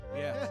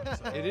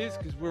It is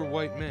because we're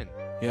white men.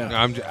 Yeah. No,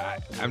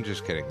 I'm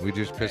just kidding. We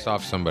just pissed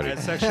off somebody. I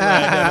sexually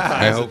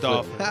identify as a hope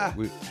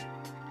dolphin.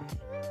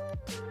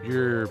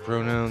 Your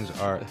pronouns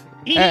are.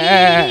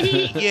 Yeah.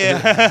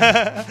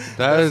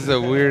 That was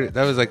a weird.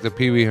 That was like the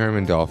Pee Wee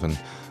Herman dolphin.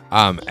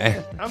 I'm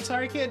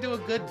sorry, I can't do a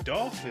good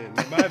dolphin.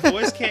 My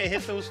voice can't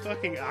hit those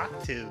fucking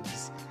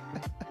octaves.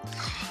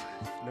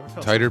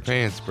 Tighter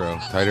pants, bro.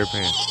 Tighter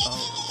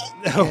pants.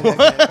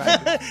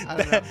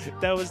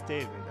 That was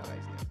David.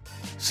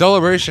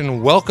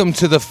 Celebration. Welcome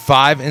to the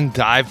Five and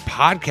Dive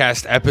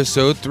podcast,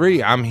 episode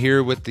 3. I'm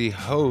here with the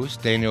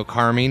host, Daniel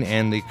Carmine,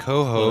 and the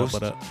co-host,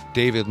 What up?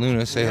 David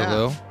Luna. Say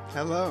hello.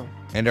 Hello.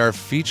 And our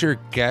featured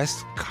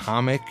guest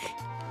comic,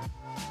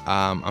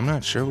 I'm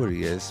not sure what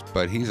he is,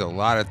 but he's a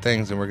lot of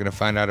things, and we're going to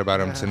find out about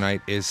him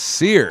tonight, is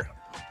Sear.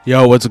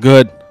 Yo, what's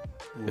good?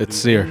 It's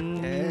Sear.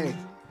 Hey.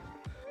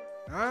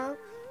 All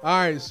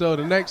right, so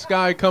the next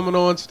guy coming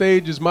on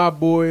stage is my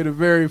boy, the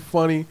very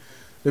funny,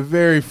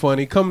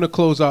 coming to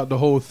close out the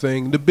whole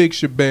thing, the big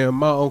shabam,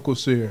 my Uncle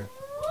Sear.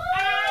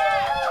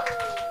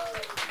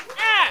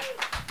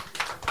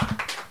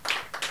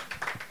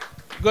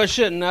 Good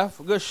shit,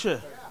 Neff. Good shit.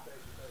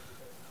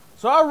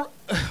 So,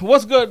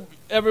 what's good,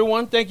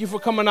 everyone? Thank you for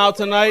coming out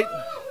tonight.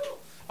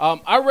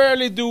 I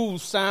rarely do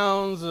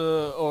sounds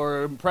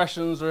or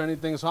impressions or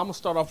anything, so I'm going to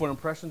start off with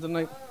impressions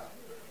tonight.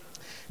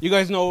 You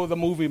guys know the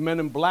movie Men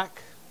in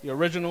Black, the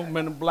original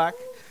Men in Black.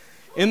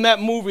 In that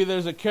movie,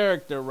 there's a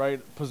character, right,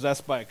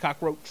 possessed by a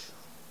cockroach.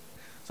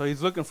 So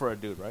he's looking for a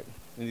dude, right?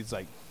 And he's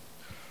like,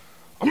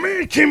 a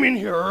man came in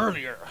here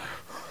earlier.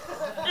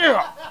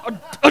 Yeah,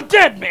 a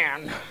dead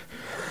man.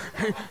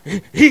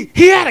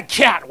 He had a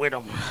cat with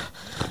him.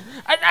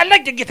 I'd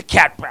like to get the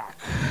cat back.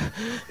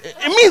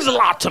 It means a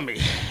lot to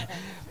me.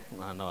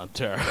 I know, I'm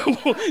terrible.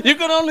 You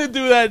can only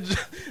do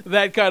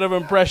that kind of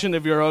impression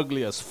if you're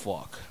ugly as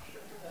fuck.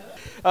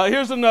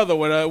 Here's another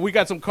one. We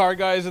got some car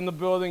guys in the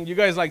building. You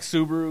guys like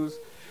Subarus?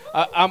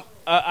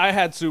 I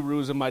had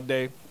Subarus in my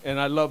day, and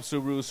I love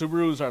Subarus.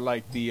 Subarus are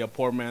like the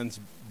poor man's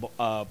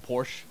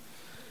Porsche.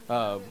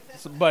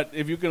 But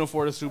if you can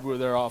afford a Subaru,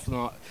 they're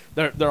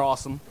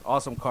awesome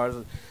cars.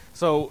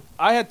 So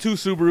I had 2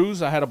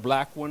 Subarus. I had a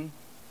black one,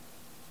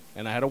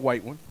 and I had a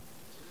white one.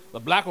 The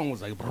black one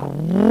was like,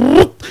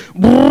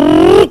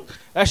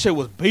 that shit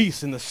was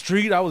beast in the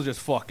street. I was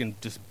just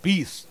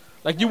beast.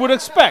 Like you would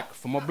expect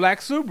from a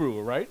black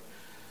Subaru, right?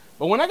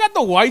 But when I got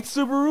the white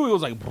Subaru, it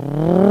was like,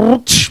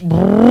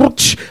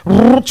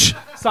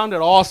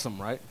 sounded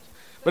awesome, right?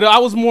 But I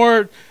was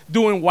more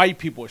doing white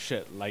people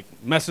shit, like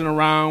messing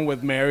around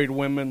with married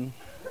women,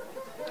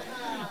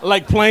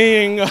 like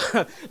playing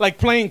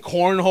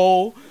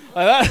cornhole.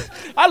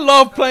 I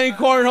love playing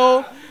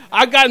cornhole.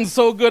 I've gotten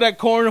so good at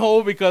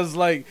cornhole because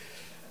like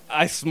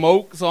I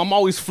smoke, so I'm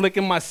always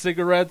flicking my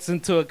cigarettes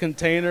into a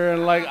container,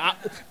 and like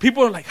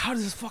people are like, "How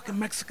is this fucking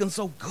Mexican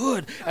so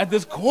good at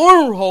this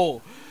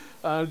cornhole?"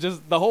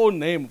 Just the whole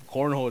name of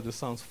cornhole just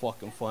sounds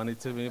fucking funny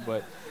to me,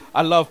 but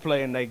I love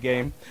playing that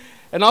game,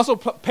 and also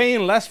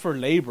paying less for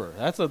labor.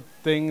 That's a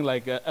thing.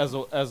 Like as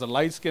a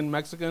light-skinned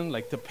Mexican,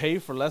 like to pay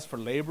for less for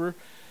labor.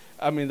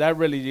 I mean, that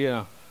really,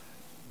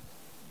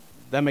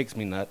 that makes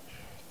me nut.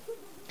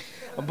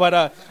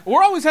 But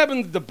we're always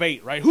having the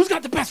debate, right? Who's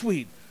got the best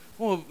weed?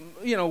 Well,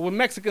 with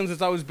Mexicans,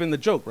 it's always been the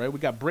joke, right? We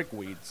got brick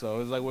weed.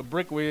 So it's like with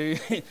brick weed,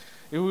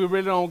 we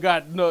really don't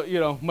got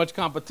much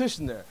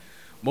competition there.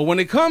 But when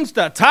it comes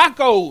to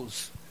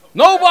tacos,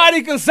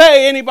 nobody can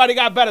say anybody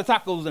got better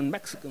tacos than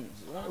Mexicans.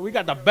 Right? We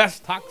got the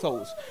best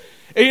tacos.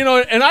 And,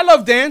 and I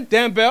love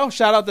Dan Bell.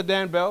 Shout out to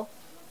Dan Bell.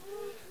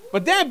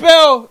 But Dan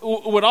Bell,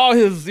 with all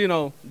his,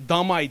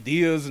 dumb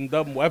ideas and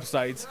dumb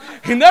websites,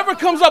 he never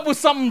comes up with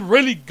something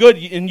really good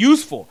and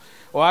useful.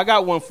 Well, I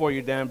got one for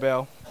you, Dan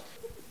Bell.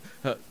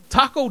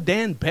 Taco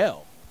Dan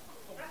Bell.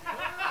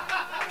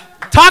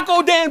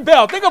 Taco Dan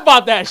Bell. Think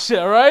about that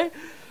shit, right?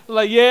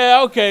 Like,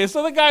 yeah, okay.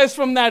 So the guys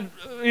from that,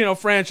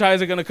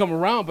 franchise are going to come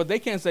around, but they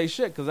can't say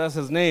shit because that's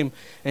his name,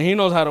 and he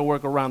knows how to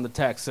work around the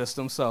tax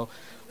system. So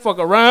fuck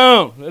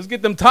around. Let's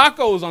get them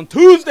tacos on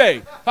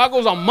Tuesday.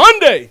 Tacos on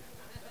Monday.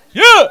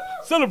 Yeah,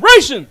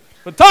 celebration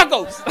for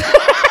tacos.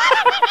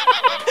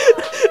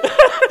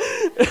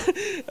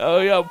 Oh,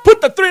 yeah,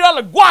 put the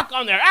 $3 guac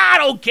on there. I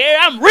don't care.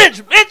 I'm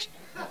rich, bitch.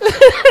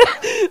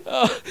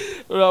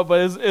 No,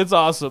 but it's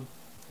awesome.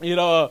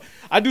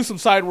 I do some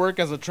side work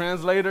as a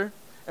translator.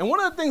 And one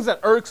of the things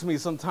that irks me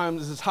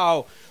sometimes is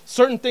how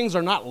certain things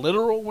are not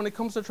literal when it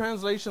comes to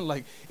translation.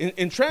 Like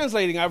in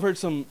translating, I've heard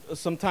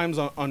sometimes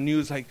on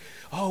news like,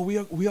 oh,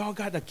 we all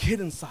got a kid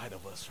inside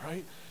of us,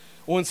 right?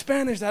 Well, in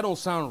Spanish, that don't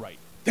sound right.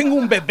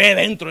 Tengo un bebé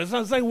dentro. It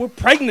sounds like we're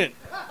pregnant.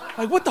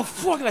 Like, what the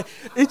fuck? Like,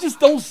 it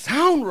just don't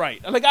sound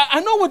right. Like, I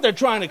know what they're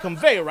trying to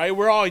convey, right?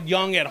 We're all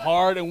young at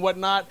heart and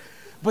whatnot.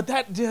 But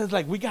that just,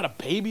 like, we got a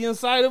baby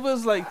inside of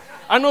us? Like,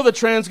 I know the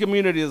trans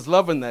community is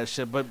loving that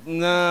shit, but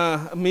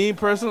nah, me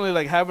personally,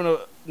 like,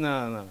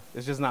 no,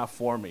 it's just not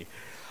for me.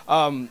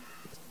 I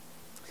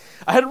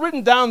had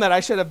written down that I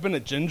should have been a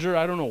ginger.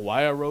 I don't know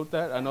why I wrote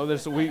that. I know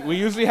we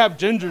usually have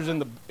gingers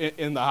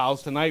in the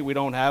house. Tonight we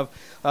don't have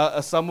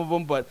some of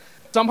them, but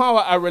Somehow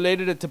I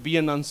related it to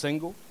being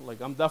unsingle.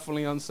 Like, I'm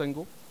definitely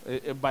unsingle.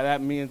 By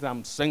that means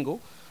I'm single,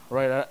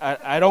 right?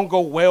 I don't go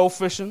whale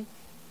fishing.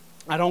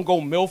 I don't go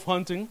MILF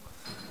hunting.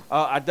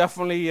 I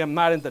definitely am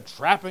not into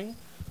trapping.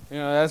 You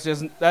know,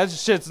 that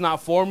shit's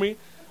not for me.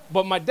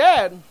 But my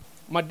dad,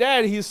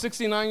 he's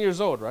 69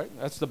 years old, right?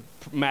 That's the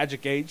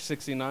magic age,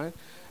 69.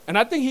 And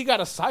I think he got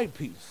a side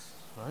piece,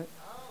 right?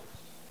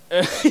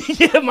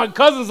 Yeah, my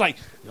cousin's like,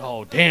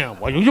 oh, damn,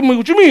 what you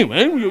mean,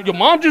 man? Your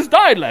mom just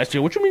died last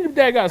year. What you mean your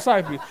dad got a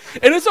side piece?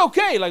 And it's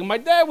okay. Like, my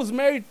dad was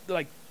married,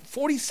 like,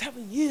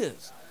 47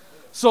 years.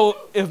 So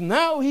if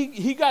now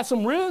he got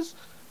some riz,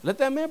 let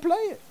that man play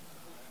it.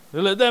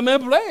 Let that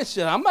man play it.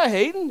 Shit, I'm not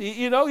hating.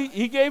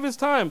 He gave his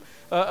time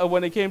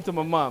when it came to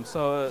my mom.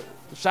 So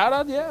shout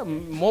out, yeah,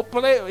 more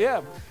play.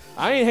 Yeah,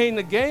 I ain't hating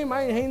the game.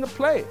 I ain't hating the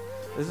play.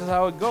 This is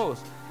how it goes.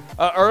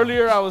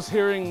 Earlier, I was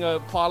hearing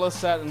Paula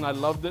set, and I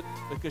loved it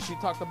because she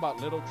talked about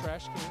little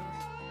trash cans.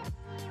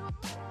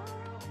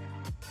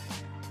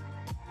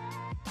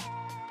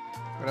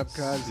 What up,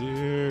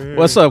 cuz?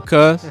 What's up,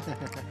 cuz?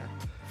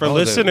 For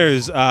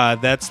listeners,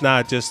 that's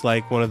not just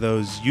like one of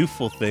those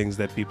youthful things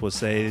that people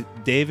say.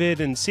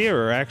 David and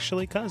Sear are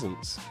actually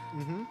cousins.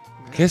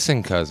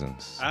 Kissing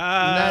cousins.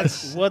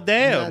 Well,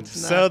 damn. that's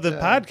So not, the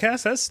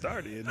podcast has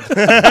started.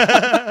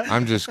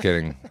 I'm just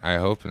kidding. I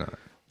hope not.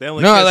 They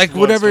only No, kissed like once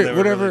whatever, when they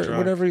were really drunk.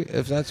 whatever.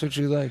 If that's what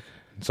you like,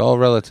 it's all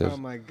relative. Oh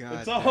my god.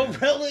 It's all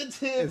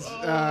relative.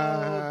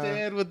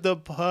 Dad with the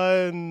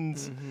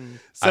puns.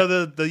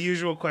 So the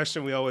usual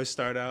question we always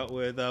start out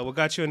with: what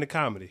got you into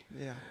comedy?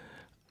 Yeah.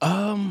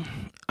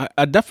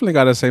 I definitely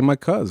gotta say my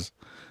cuz.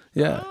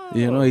 Yeah,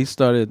 he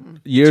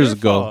started years your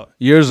ago. fault.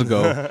 Years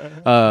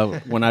ago,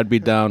 when I'd be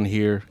down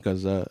here,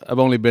 because I've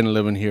only been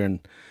living here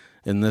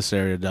in this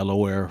area,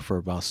 Delaware, for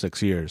about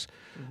 6 years.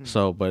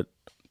 So, but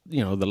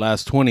the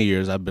last 20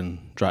 years I've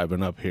been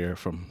driving up here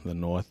from the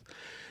north,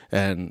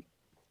 and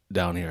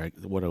down here,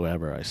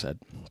 whatever I said.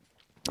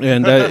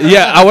 And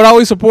I would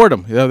always support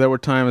him. There were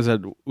times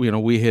that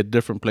we hit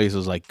different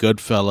places like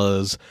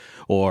Goodfellas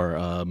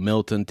or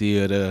Milton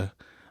Theater.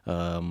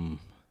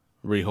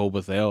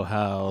 Rehoboth Ale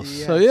House.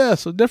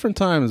 Yes. So different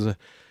times,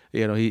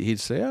 he'd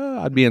say,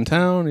 I'd be in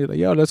town. He'd like,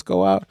 yo, let's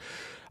go out.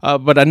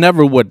 But I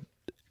never would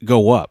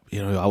go up.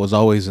 I was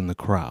always in the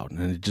crowd,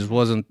 and it just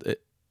wasn't,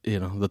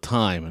 the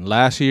time. And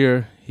last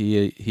year,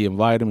 he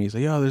invited me. He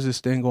said, yo, there's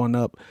this thing going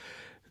up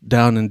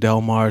down in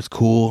Del Mar. It's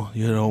cool,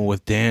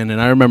 with Dan.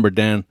 And I remember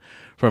Dan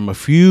from a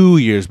few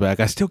years back.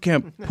 I still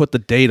can't put the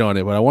date on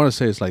it, but I want to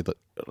say it's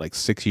like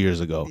 6 years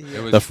ago.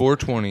 It was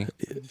 420.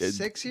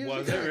 6 years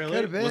Was ago? it really?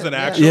 Could've been, Was it yeah.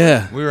 actually?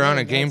 Yeah. We were on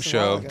a Yeah, game that's a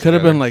while show. ago. Could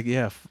have been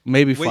together. like,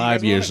 maybe Wait, you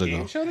guys 5 were on years a ago.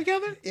 game show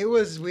together? It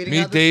was Weeding Meet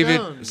Out the David.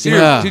 Stone. Sear,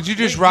 Yeah. did you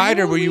just ride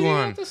or were you Weeding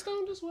on? Out the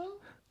Stone as well?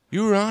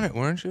 You were on it,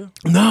 weren't you?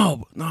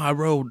 No, I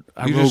rode.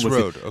 You rode just with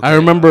rode, you. okay.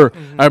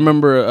 I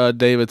remember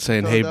David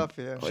saying, "Hey,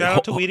 Philadelphia. Shout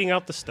out to Weeding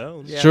Out the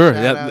Stone. Yeah, sure,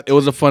 shout yeah, out it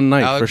was a to fun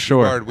night Alex for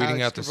sure, Gerard,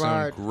 Weeding Alex Out the Stone.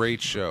 Gerard.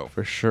 Great show.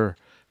 for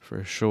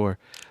sure.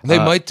 They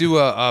might do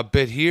a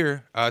bit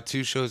here,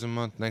 2 shows a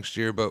month next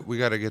year, but we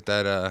got to get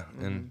that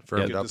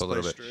firmed Get up this a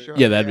little place bit. straight. Sure,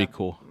 Yeah, that'd be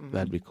cool.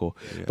 That'd be cool.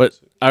 But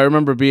I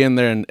remember being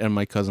there, and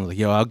my cousin was like,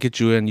 "Yo, I'll get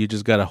you in. You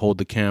just gotta hold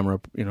the camera,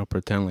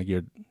 pretend like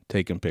you're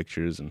taking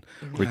pictures and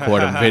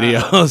recording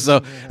video." So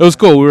it was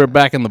cool. We were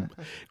back in the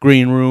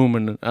green room,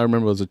 and I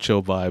remember it was a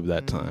chill vibe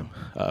that time.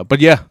 But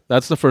yeah,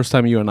 that's the first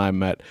time you and I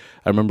met.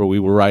 I remember we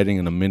were riding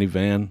in a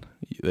minivan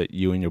that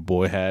you and your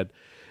boy had,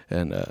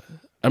 and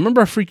I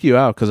remember I freaked you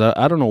out because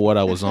I don't know what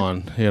I was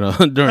on,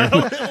 during.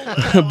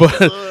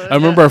 But I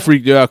remember I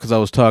freaked you out because I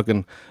was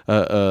talking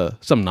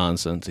some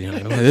nonsense.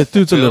 Like, "Man, this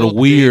dude's a little Phil,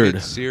 weird."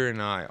 David, Sear,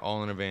 and I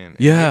all in a van. And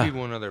Yeah. maybe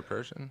one other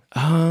person.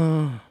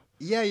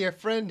 Yeah, your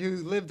friend who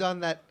lived on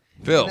that.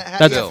 Phil.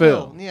 That's yeah,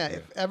 Phil. Yeah,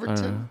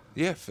 Everton.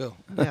 Yeah, Phil.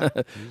 Yeah.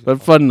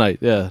 But fun night,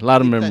 yeah. A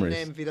lot of Keep that memories.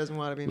 name if he doesn't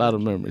want to be. A lot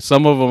of memories.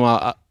 Some of them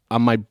I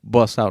might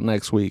bust out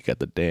next week at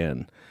the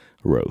Dan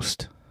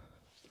roast.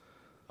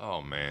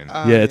 Oh, man.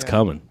 Yeah, it's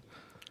coming.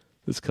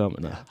 It's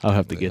coming. I'll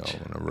have to They get all you.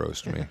 want to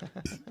roast me.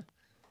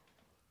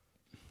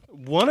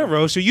 Want to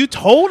roast you? You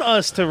told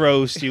us to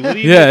roast you. What do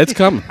you Yeah, it's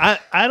coming. I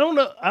don't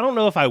know. I don't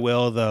know if I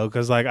will though,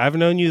 because like I've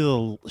known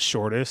you the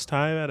shortest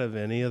time out of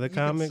any of the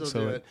comics.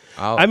 still do So it.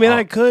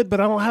 I could, but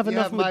I don't have You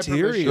enough have my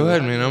material. permission. Go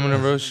ahead, man. I'm going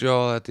to roast you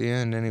all at the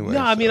end anyway. No,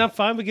 I mean so. I'm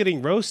fine with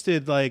getting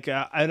roasted. Like,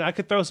 and I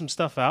could throw some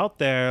stuff out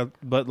there,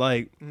 but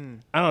like,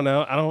 I don't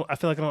know. I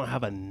feel like I don't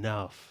have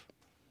enough.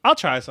 I'll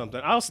try something.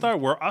 I'll start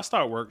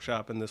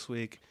workshopping this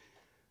week.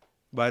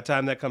 By the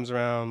time that comes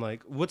around,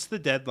 like, what's the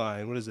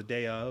deadline? What is the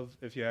day of?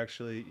 If you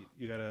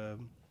got a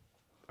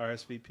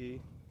RSVP,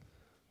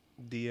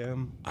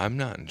 DM. I'm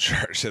not in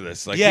charge of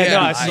this. Like, Yeah,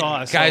 no, I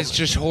saw guys, it.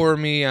 just horror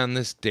me on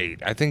this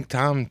date. I think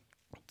Tom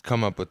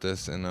come up with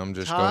this, and I'm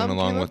just Tom going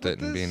along came with up it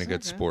with and being a this?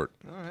 good Okay. sport.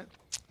 All right.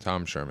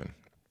 Tom Sherman.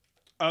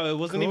 Oh, it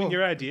wasn't even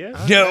your idea?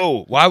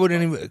 No, why would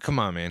anyone? Come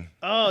on, man.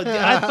 Oh,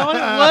 I thought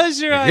it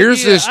was your idea.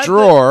 Here's this I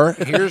drawer.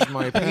 Here's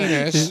my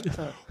penis.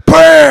 thought-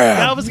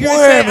 Bam! I was going to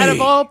say, out of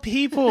Whammy! all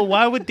people,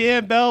 why would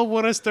Dan Bell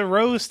want us to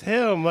roast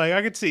him? Like,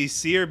 I could see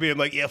Sear being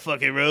like, yeah,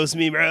 fucking roast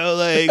me, bro.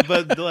 Like,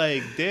 but,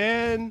 like,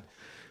 Dan,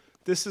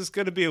 this is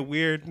going to be a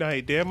weird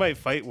night. Dan might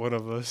fight one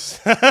of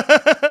us.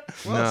 Well,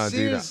 No,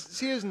 dude,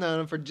 Sear's known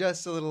him for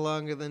just a little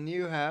longer than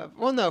you have.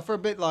 Well, no, for a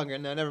bit longer.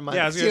 No, never mind.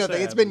 Yeah, I was See, gonna I think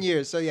say, it's been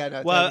years, so yeah.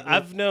 No, Well,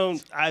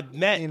 technically. I've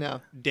met You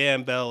know.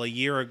 Dan Bell a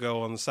year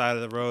ago on the side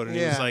of the road, and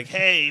he was Yeah. like,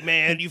 "Hey,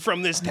 man, you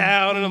from this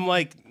town?" And I'm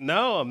like,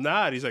 "No, I'm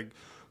not." He's like,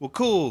 "Well,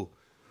 cool.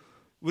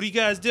 What are you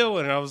guys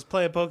doing?" And I was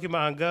playing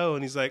Pokemon Go,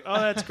 and he's like, "Oh,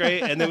 that's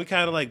great." And then we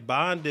kind of like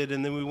bonded,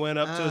 and then we went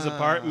up to his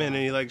apartment,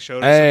 and he like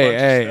showed us Hey, a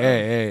bunch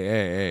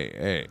hey, of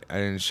stuff. hey! I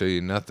didn't show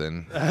you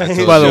nothing.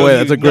 By the way,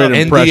 that's a great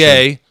impression.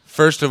 NDA.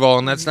 First of all,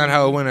 and that's not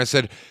how it went. I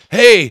said,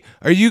 "Hey,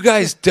 are you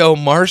guys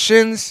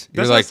Delmartians?"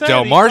 You're That's what I like, said. He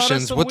taught us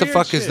 "Delmartians? some What the weird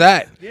fuck is shit.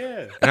 that?"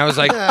 Yeah. And I was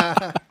like,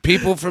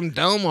 "People from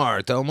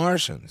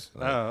Delmartians."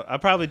 Oh, I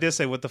probably did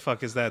say, "What the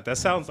fuck is that?" That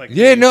sounds like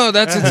Yeah, no,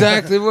 that's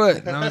exactly what.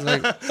 And I was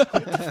like,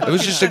 it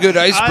was just a good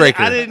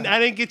icebreaker. I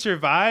didn't get your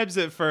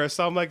vibes at first,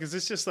 so I'm like, is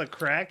this just a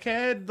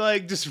crackhead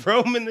like just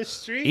roaming the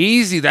street?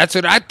 Easy. That's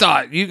what I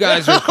thought. You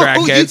guys are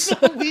crackheads.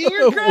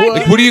 Weird crackhead.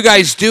 Like, what are you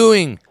guys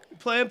doing?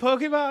 Playing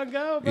Pokemon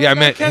Go. Bro. Yeah, I Gotta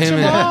met catch him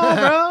 'em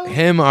all, bro.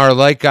 Him, our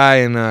light guy,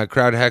 and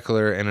Crowd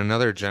Heckler, and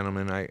another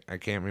gentleman. I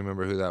can't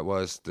remember who that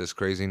was this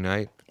crazy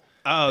night.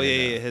 Oh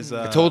yeah. His.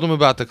 I told him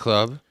about the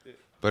club,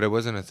 but it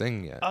wasn't a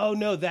thing yet. Oh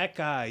no, that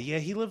guy. Yeah,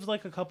 he lived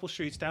like a couple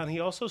streets down.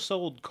 He also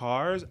sold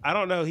cars. I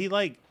don't know. He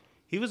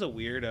was a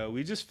weirdo.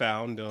 We just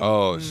found him.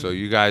 Oh, so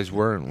you guys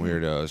weren't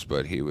weirdos,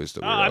 but he was the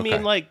weirdo. I mean,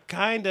 Okay. like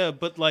kinda,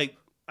 but like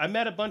I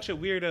met a bunch of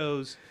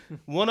weirdos.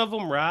 One of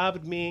them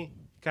robbed me.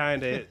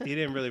 Kinda. He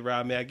didn't really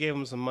rob me. I gave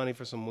him some money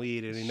for some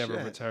weed, and he never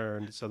Shit.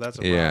 returned. So that's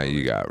a yeah, problem.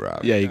 you got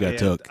robbed. Yeah, you got Yeah.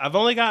 took. I've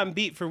only gotten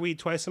beat for weed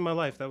twice in my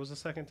life. That was the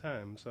second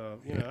time. So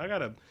you know,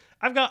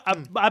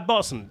 I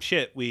bought some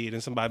shit weed,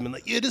 and somebody been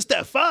like, "Yeah, this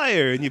that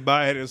fire," and you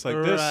buy it, and it's like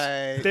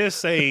Right.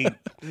 this ain't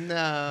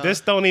No. this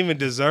don't even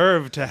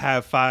deserve to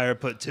have fire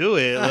put to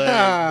it.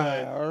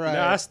 Like, All right.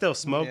 No, I still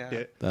smoked Yeah.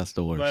 it, That's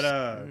the worst. but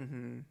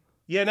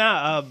yeah,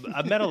 nah.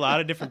 I've met a lot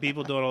of different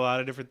people doing a lot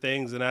of different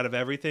things, and out of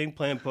everything,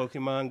 playing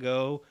Pokemon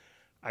Go.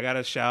 I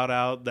gotta shout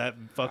out that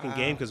fucking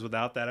game because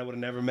without that, I would have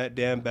never met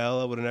Dan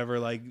Bell. I would have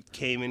never like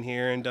came in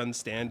here and done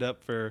stand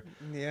up for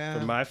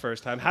my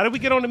first time. How did we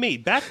get on to me?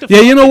 Back to Yeah,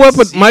 you know what?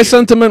 fucking But my Sear.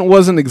 sentiment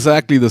wasn't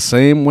exactly the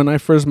same when I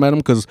first met him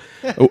because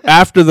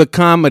after the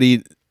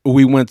comedy,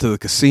 we went to the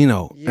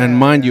casino. And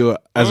mind you,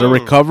 as a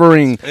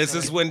recovering, This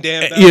is when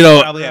Dan Bell you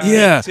know, probably had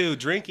yeah. too,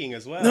 drinking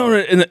as well. no,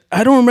 and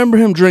I don't remember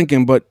him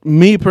drinking, but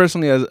me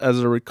personally, as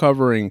a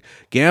recovering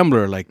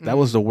gambler, like that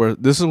was the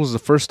worst. This was the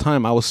first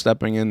time I was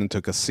stepping into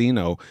a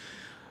casino,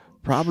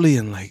 probably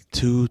in like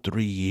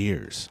 2-3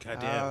 years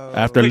Goddamn.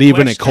 after Quick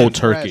leaving it question. cold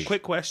turkey.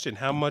 Quick question: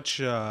 How much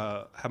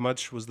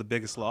was the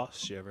biggest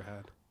loss you ever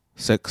had?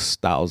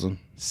 6,000.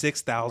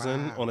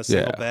 6,000 on a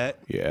single Yeah, bet.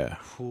 yeah.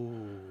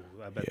 Ooh,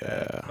 I bet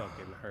that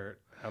fucking hurt.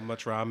 How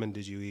much ramen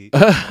did you eat?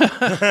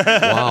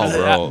 Wow,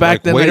 bro. Back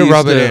Like, then, way I to used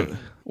rub to it in.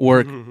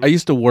 work. I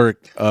used to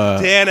work.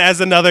 Dan,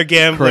 as another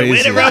gambler, way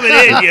Crazy. to rub it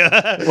in, you.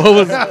 What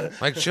was that?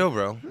 Like, chill,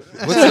 bro.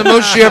 What's the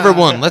most you ever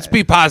won? Let's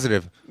be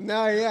positive.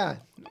 No, yeah.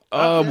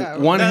 One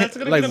No, hand, that's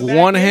gonna like get him back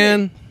one in.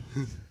 hand,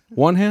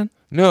 one hand.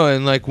 No,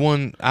 in like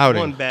one outing.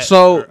 One bet.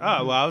 So- oh,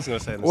 well, I was gonna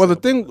say. Well, the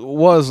thing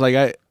was,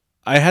 like,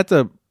 I had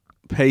to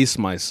pace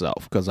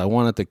myself because I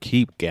wanted to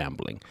keep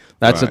gambling.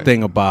 That's the Right.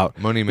 thing about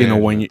Money You know,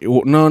 when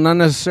management. you no, not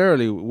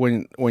necessarily.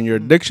 When your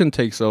addiction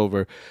takes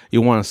over,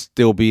 you want to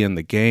still be in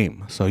the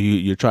game, so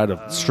you try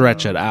to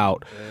stretch it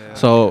out.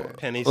 So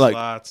penny like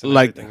slots and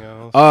like everything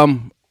else.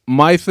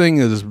 my thing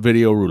is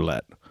video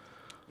roulette.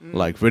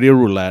 Like video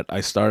roulette, I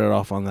started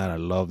off on that. I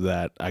love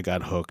that. I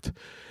got hooked,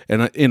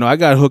 and I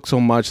got hooked so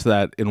much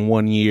that in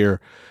 1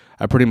 year,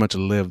 I pretty much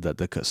lived at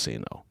the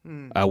casino.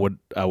 I would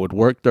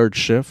work third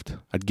shift.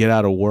 I'd get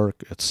out of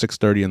work at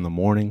 6:30 in the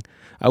morning.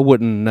 I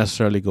wouldn't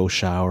necessarily go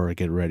shower or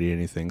get ready or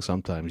anything.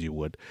 Sometimes you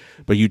would,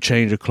 but you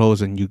change your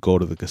clothes and you go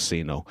to the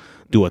casino,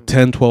 do a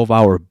 10-12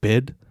 hour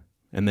bid,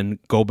 and then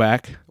go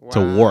back to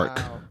work.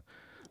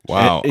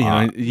 Wow. You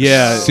know,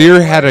 yeah.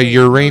 Sear had a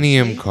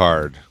uranium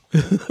card.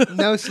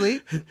 No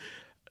sleep.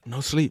 No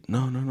sleep.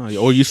 No.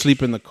 Or you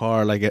sleep in the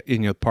car, like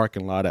in your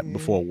parking lot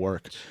before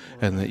work.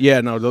 And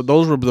then,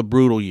 those were the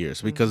brutal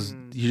years because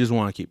you just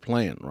want to keep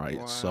playing,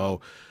 right?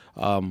 So,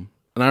 and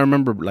I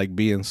remember like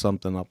being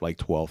something up like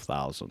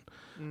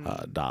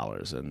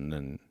 $12,000, and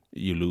then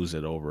you lose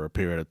it over a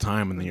period of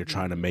time, and then you're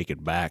trying to make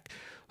it back.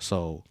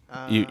 So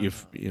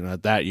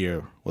that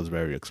year was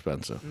very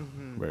expensive,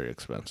 very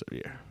expensive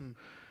year.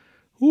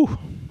 Whew.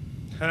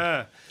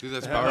 Dude,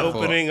 that's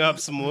powerful. Opening up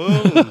some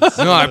wounds.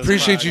 No, I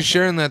appreciate you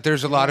sharing that.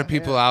 There's a lot of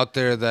people out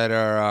there that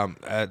are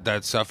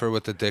that suffer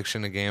with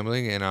addiction to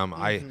gambling, and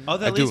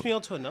That leads me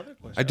on to another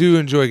question. I do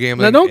enjoy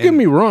gambling. Now, don't get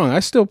me wrong.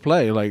 I still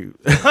play. Like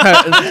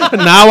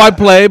now, I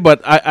play,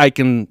 but I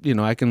can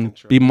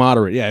be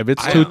moderate. Yeah, if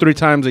it's 2-3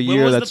 times a When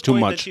year, was that's the too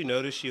point much. That you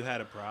noticed you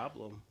had a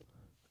problem?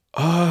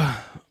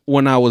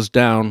 When I was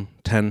down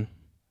 10.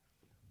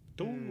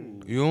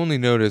 You only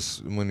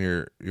notice when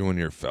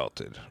you're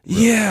felted.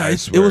 Really. Yeah,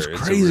 it was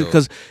crazy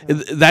because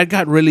that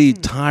got really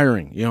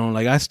tiring. You know,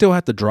 like I still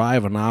had to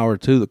drive an hour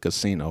to the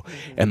casino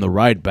and the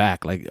ride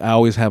back. Like I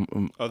always have.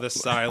 The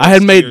silence I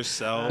had made to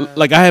yourself.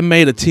 like I had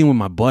made a team with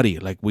my buddy.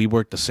 Like we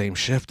worked the same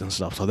shift and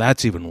stuff. So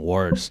that's even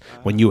worse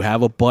when you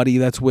have a buddy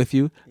that's with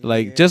you.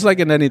 Like just like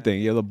in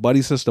anything, the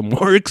buddy system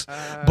works.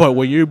 But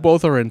when you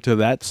both are into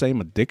that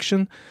same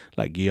addiction,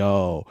 like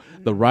the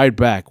ride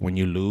back when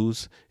you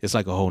lose, it's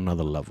like a whole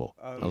nother level.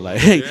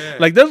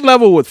 Like there's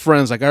level with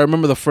friends. Like I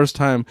remember the first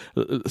time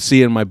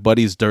seeing my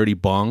buddy's dirty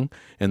bong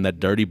and that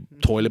dirty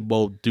toilet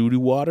bowl doo-doo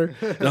water,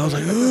 and I was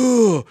like,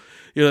 ooh.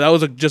 That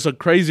was just a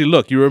crazy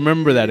look. You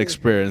remember that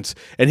experience,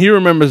 and he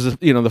remembers,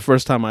 the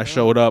first time I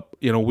showed up.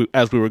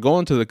 As we were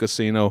going to the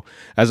casino,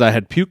 as I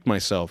had puked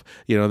myself,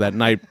 that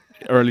night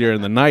earlier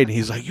in the night, and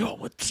he's like, "Yo,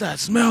 what's that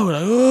smell?"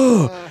 Like,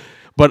 oh.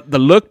 But the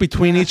look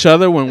between each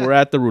other when we're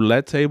at the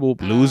roulette table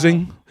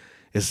losing,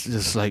 it's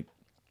just like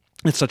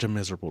it's such a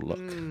miserable look.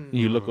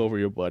 You look over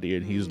your buddy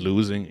and he's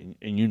losing,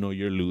 and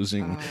you're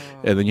losing,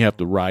 and then you have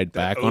to ride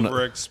back on it.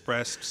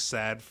 Overexpressed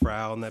sad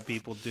frown that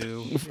people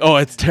do. Oh,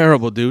 it's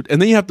terrible, dude.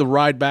 And then you have to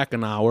ride back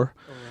an hour,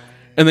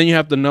 and then you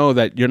have to know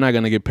that you're not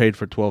going to get paid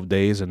for 12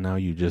 days, and now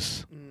you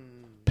just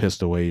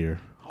pissed away your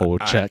whole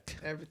check.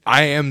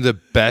 I am the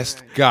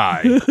best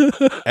guy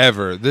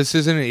ever. This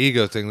isn't an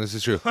ego thing. This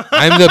is true.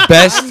 I'm the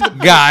best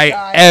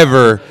guy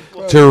ever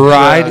to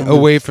ride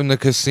away from the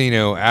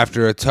casino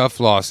after a tough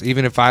loss,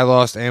 even if I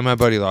lost and my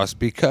buddy lost,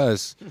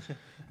 because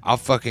I'll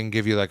fucking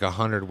give you like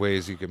 100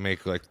 ways you can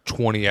make like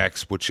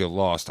 20x what you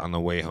lost on the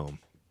way home.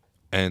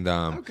 And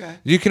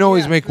you can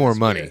always make more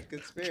money.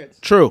 Good spirits.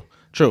 True.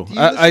 Do you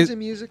listen to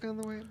music on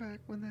the way back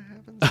when that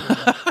happens?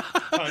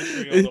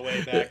 Country on the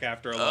way back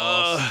after a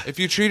loss. If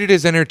you treat it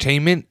as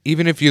entertainment,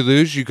 even if you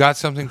lose, you got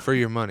something for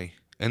your money,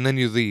 and then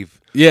you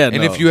leave. Yeah,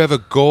 and if you have a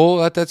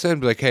goal at that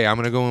end, be like, hey, I'm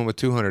gonna go in with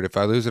 200. If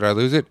I lose it, I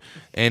lose it.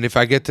 And if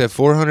I get to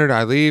 400,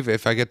 I leave.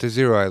 If I get to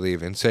 0, I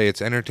leave. And say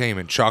it's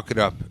entertainment. Chalk it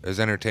up as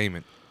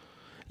entertainment.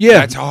 Yeah,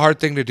 that's a hard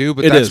thing to do,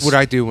 but it that's is what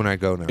I do when I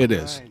go now. It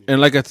is,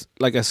 and like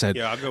I said,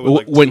 I'll go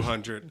with like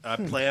 200. I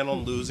plan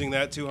on losing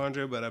that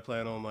 200, but I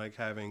plan on like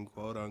having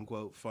quote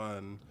unquote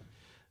fun.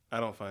 I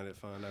don't find it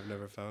fun. I've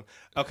never found.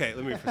 Okay,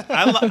 let me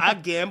rephrase. I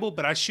gamble,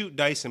 but I shoot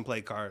dice and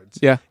play cards.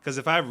 Yeah. Because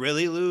if I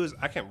really lose,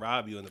 I can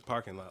rob you in the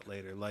parking lot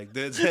later. Like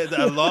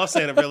a loss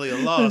ain't really a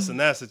loss in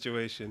that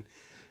situation.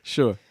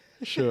 Sure.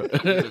 You're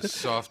the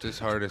softest,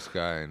 hardest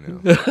guy I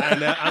know. I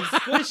know. I'm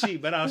squishy,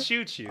 but I'll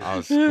shoot you.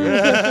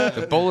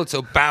 The bullets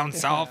will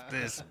bounce off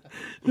this.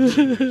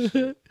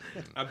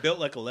 I'm built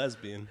like a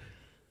lesbian.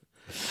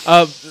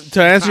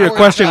 To answer your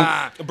question,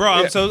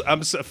 Bro,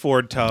 I'm so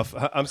Ford tough.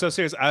 I'm so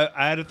serious. I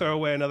had to throw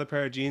away another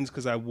pair of jeans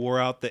because I wore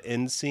out the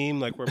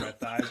inseam, like where my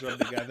thighs rub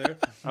together.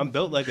 I'm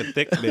built like a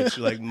thick bitch.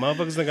 Like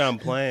motherfuckers think I'm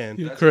playing.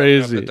 you're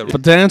crazy.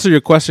 But to answer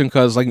your question,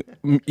 because I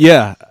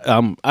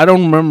don't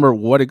remember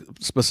what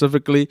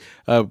specifically,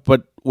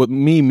 but with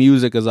me,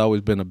 music has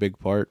always been a big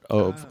part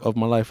of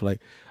my life.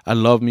 Like I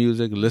love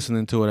music,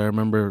 listening to it. I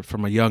remember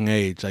from a young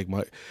age, like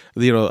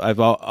I've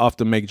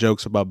often make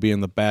jokes about being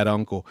the bad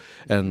uncle,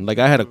 and like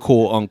I had a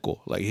cool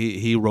uncle. Like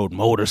he rode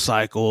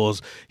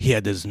motorcycles. He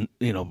had this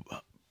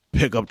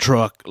pickup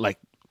truck, like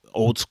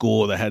old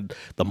school, that had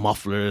the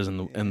mufflers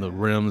and the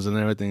rims and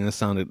everything. It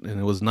sounded, and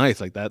it was nice.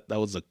 Like that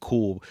was a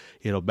cool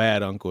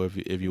bad uncle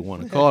if you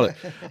want to call it.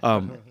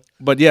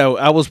 But yeah,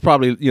 I was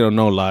probably,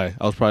 no lie,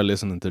 I was probably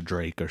listening to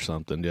Drake or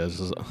something. Yeah,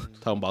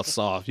 talking about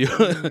soft.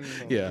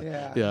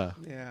 Yeah.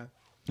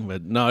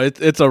 But no,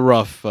 it's a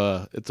rough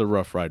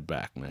ride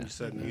back, man. You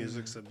said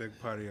music's a big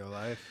part of your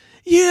life.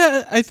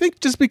 Yeah, I think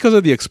just because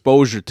of the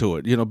exposure to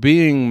it.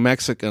 Being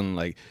Mexican,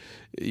 like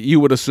you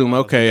would assume,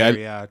 well,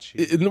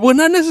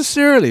 not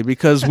necessarily,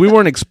 because we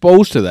weren't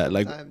exposed to that.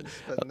 Like,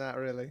 but not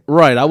really.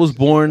 Right. I was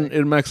born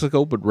in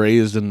Mexico, but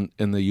raised in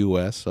the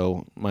U.S.,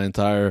 so my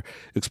entire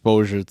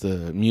exposure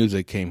to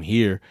music came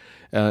here.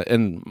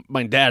 And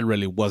my dad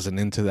really wasn't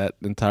into that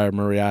entire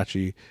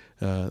mariachi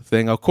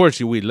thing. Of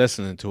course, we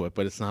listening to it,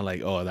 but it's not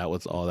like, that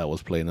was all that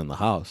was playing in the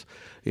house.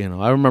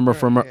 I remember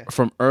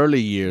from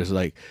early years,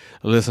 like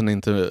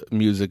listening to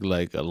music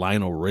like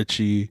Lionel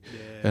Richie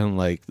and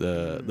like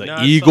the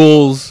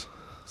Eagles.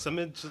 Some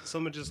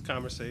of just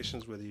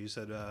conversations with you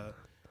said it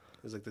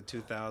was like the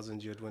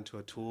 2000s. You had went to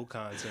a Tool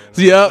concert.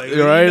 Yeah, like,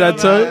 right. I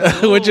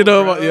tell you what you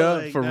know about. Yeah,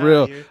 like, for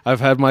real. I've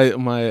had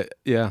my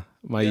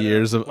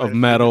years of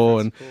metal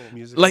and cool.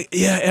 Music like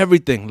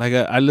everything. Like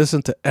I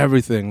listen to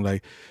everything.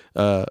 Like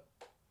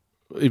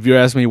if you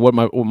ask me what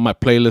my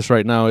playlist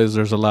right now is,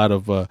 there's a lot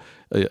of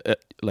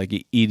like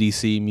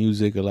EDC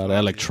music, a lot of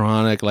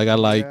electronic. Like I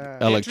like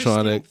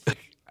electronic.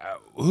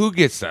 Who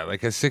gets that?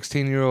 Like a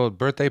 16-year-old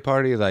birthday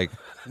party? Like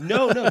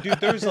No, dude.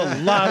 There's a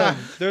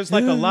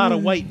lot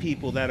of white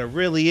people that are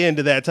really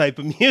into that type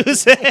of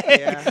music.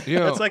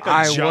 That's like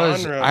a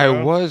genre. I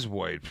was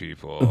white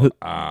people.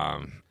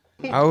 I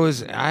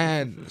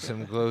had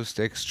some glow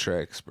sticks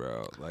tricks,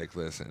 bro. Like,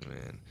 listen,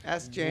 man.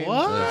 Ask James.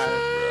 What?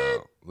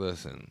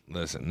 Listen, bro.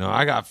 Listen. No,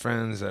 I got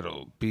friends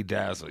that'll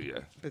bedazzle you.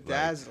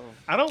 Bedazzle.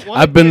 I don't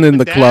want. I've been in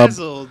the club.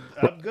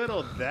 I'm good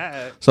on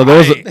that. So there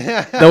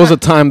was a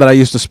time that I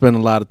used to spend a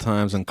lot of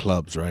times in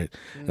clubs, right?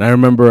 And I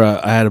remember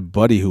I had a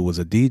buddy who was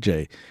a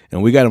DJ,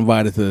 and we got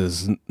invited to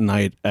this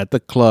night at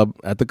the club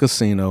at the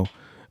casino.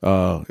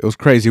 It was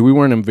crazy. We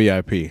weren't in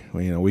VIP.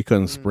 We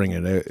couldn't spring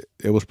it.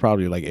 It was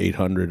probably like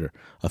 $800 or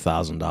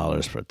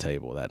 $1,000 for a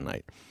table that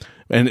night,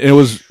 and it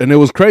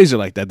was crazy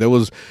like that. There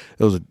was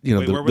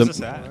Wait, where was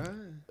this at?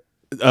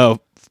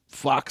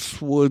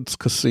 Foxwoods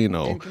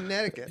Casino In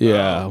Connecticut.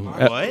 Yeah,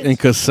 what? in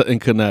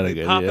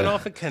Connecticut. Popping Yeah.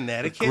 off in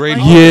Connecticut. Great.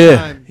 Like?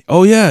 Yeah.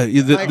 Oh yeah. My Yo,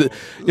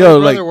 little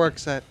like brother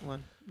works at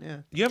one. Yeah.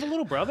 You have a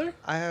little brother?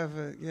 I have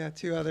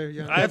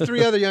I have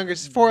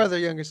four other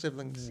younger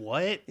siblings.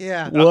 What?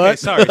 Yeah. What? Okay,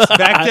 sorry. Back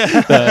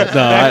to back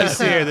I- to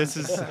Sear. This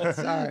is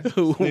Sorry. news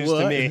to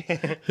What? me.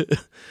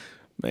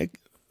 Man,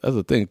 that's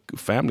the thing.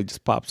 Family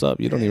just pops up.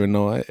 You don't even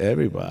know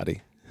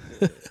everybody.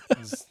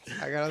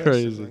 I got other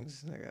Crazy.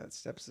 siblings. I got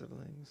step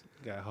siblings.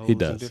 Got hoes He in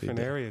does, he different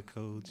does. area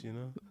codes, you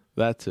know.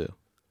 That too.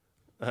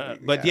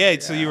 But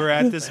so you were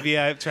at this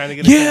VI trying to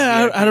get. a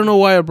Yeah, VIP. I don't know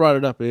why I brought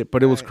it up,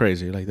 but it was Right.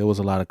 crazy. Like there was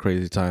a lot of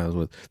crazy times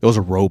there was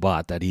a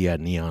robot that he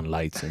had neon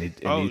lights and he'd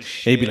be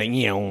shit. like,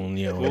 "Neon."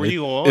 What were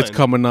you It's on?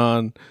 coming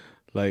on,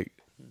 like,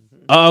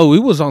 oh, we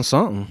was on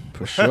something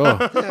for sure.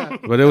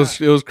 But it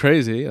was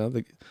crazy.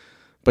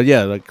 But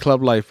yeah, like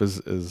club life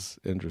is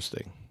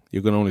interesting.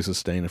 You can only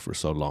sustain it for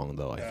so long,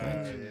 though. I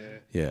think.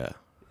 Yeah.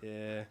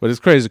 Yeah. But it's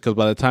crazy because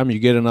by the time you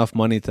get enough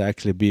money to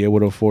actually be able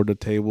to afford the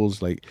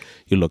tables, like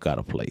you look out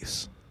of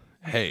place.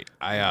 Hey,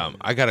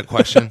 I got a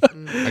question.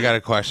 I got a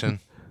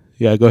question.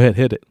 Yeah, go ahead,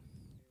 hit it.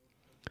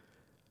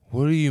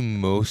 What are you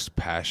most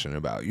passionate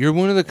about? You're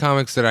one of the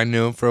comics that I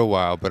know for a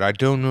while, but I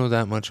don't know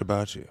that much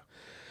about you.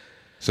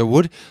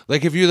 So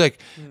if you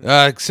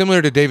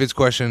similar to David's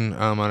question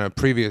on a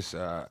previous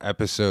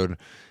episode,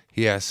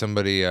 he asked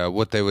somebody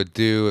what they would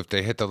do if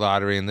they hit the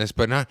lottery and this,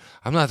 but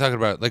I'm not talking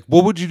about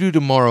what would you do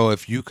tomorrow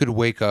if you could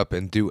wake up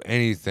and do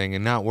anything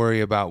and not worry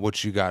about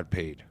what you got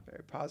paid?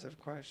 Very positive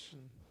question.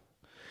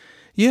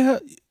 Yeah,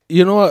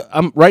 you know what?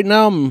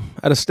 I'm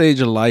at a stage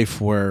of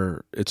life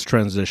where it's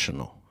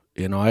transitional.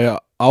 I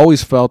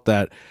always felt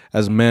that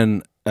as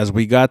men, as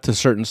we got to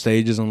certain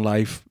stages in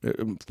life,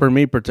 for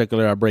me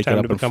particularly, I break Time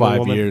it to up in become a 5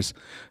 woman? years.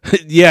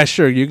 Yeah,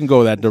 sure, you can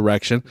go that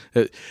direction.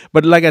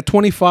 But like at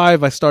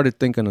 25, I started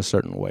thinking a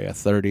certain way. At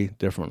 30,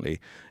 differently,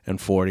 and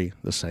 40,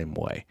 the same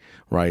way,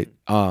 right?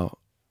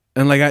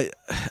 And like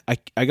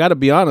I got to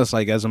be honest,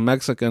 like as a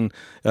Mexican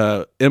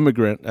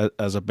immigrant,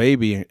 as a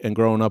baby and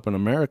growing up in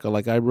America,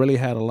 like I really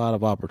had a lot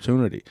of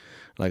opportunity.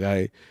 Like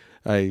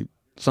I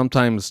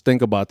sometimes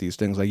think about these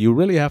things. Like you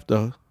really have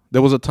to.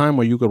 There was a time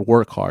where you could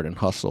work hard and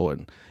hustle,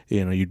 and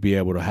you'd be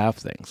able to have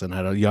things. And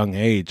at a young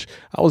age,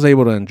 I was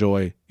able to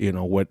enjoy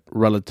what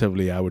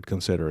relatively I would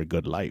consider a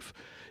good life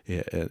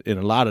in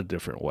a lot of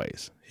different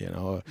ways.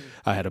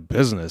 I had a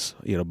business,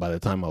 by the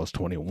time I was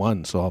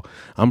 21. So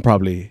I'm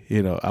probably,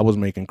 I was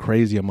making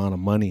crazy amount of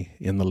money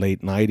in the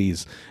late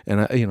 90s.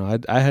 And,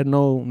 I had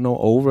no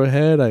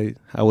overhead.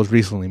 I was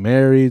recently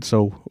married.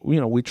 So,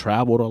 we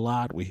traveled a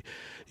lot. We,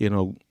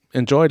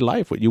 enjoyed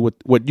life. What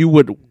you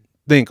would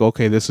think,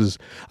 okay, this is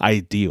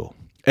ideal.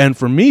 And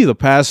for me, the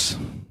past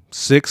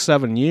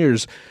 6-7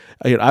 years,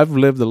 I've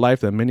lived a life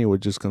that many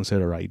would just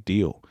consider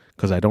ideal.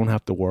 Because I don't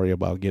have to worry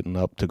about getting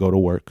up to go to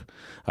work.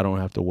 I don't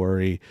have to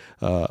worry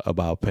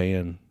about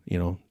paying,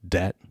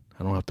 debt.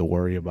 I don't have to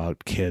worry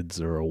about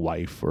kids or a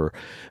wife or,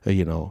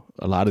 a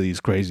lot of these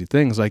crazy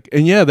things.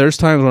 And yeah, there's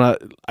times when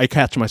I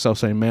catch myself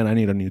saying, man, I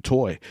need a new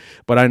toy.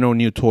 But I know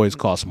new toys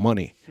cost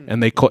money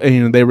and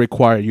they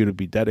require you to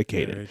be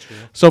dedicated.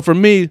 So for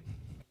me,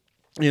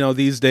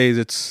 these days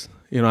it's,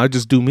 I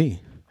just do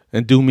me.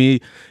 And do me,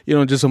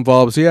 just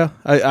involves,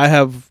 I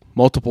have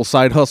multiple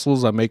side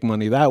hustles. I make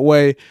money that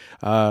way.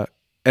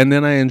 And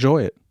then I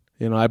enjoy it.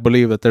 I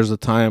believe that there's a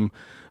time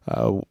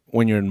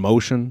when you're in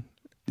motion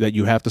that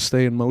you have to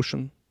stay in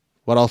motion.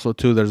 But also,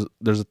 too,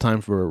 there's a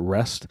time for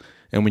rest.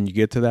 And when you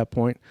get to that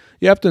point,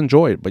 you have to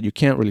enjoy it, but you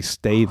can't really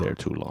stay there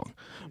too long.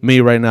 Me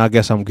right now, I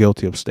guess I'm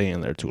guilty of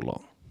staying there too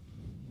long.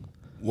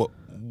 What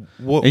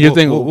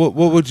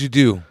would you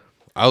do?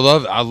 I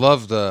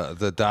love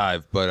the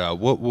dive, but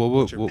what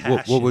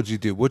would you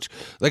do?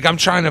 I'm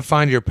trying to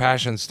find your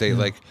passion state.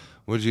 Like,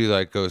 would you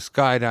go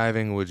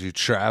skydiving? Would you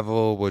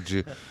travel? What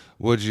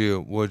would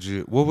you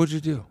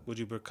do? Would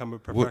you become a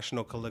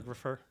professional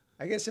calligrapher?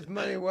 I guess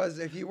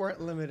if you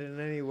weren't limited in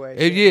any way.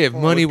 If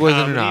money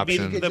wasn't an comedy be you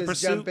option. could The just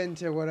pursuit? jump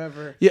into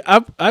whatever. Yeah,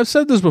 I've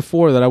said this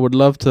before that I would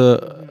love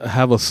to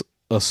have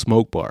a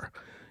smoke bar.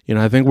 You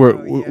know, I think we're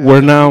Oh, yeah.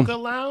 we're now Hookah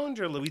lounge,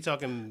 or are we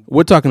talking?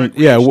 we're talking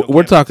recreational we're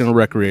cannabis? talking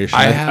recreation.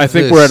 have I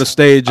think this we're at a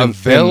stage in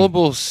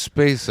available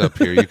space up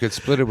here. You could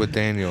split it with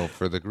Daniel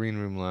for the green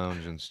room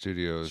lounge and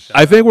studios.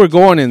 I think we're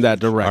going in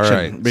that All direction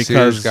right, Sears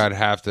because got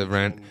half the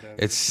rent.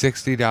 It's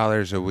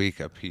 $60 a week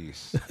a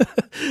piece.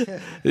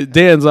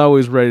 Dan's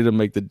always ready to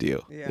make the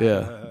deal. Yeah.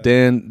 Yeah,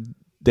 Dan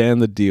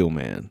the deal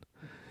man.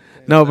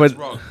 No, but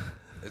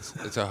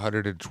It's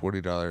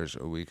 $120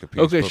 a week a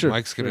piece. Okay, but sure,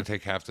 Mike's gonna sure.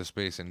 take half the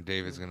space, and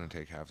David's gonna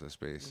take half the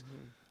space,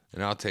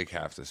 and I'll take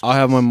half the space. I'll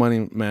have my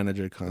money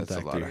manager That's a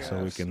contact lot you of so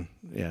we gas. can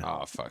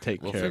Oh fuck!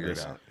 take We'll care of figure it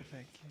this. out.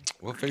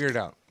 We'll figure it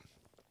out.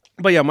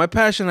 But yeah, my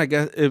passion, I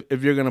guess,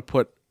 if you're gonna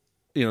put,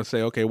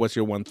 say, okay, what's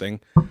your one thing?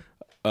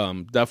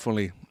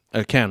 Definitely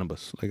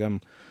cannabis. Like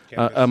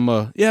I'm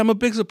a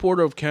big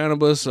supporter of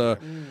cannabis.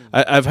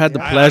 I've had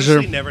the I pleasure.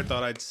 honestly never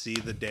thought I'd see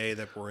the day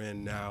that we're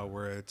in now,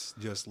 where it's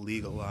just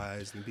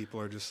legalized and people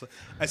are just.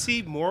 I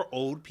see more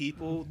old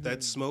people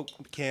that smoke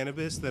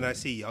cannabis than I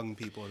see young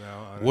people now.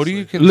 Honestly. What do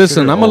you consider?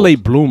 Listen, I'm a old?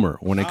 late bloomer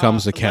when it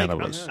comes to Like,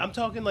 cannabis. I'm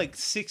talking like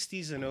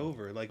 60s and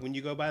over. Like when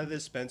you go by the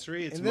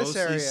dispensary, it's In this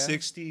mostly area.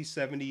 60,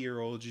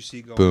 70-year-olds you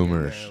see going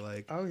Boomers. in there.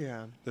 Like Oh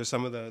yeah. there's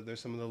some of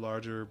the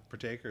larger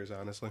partakers,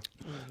 honestly.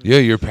 Yeah,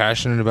 you're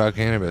passionate about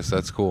cannabis.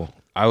 That's cool.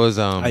 I was.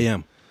 I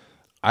am.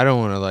 I don't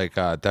want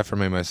to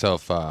defamate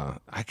myself.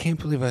 I can't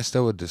believe I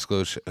still would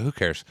disclose. Who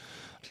cares?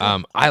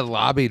 I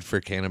lobbied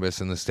for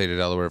cannabis in the state of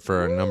Delaware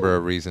for a number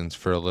of reasons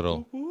for a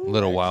little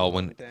while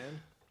when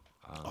Dan.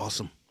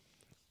 Awesome.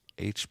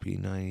 HB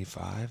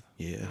 95,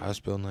 Yeah. House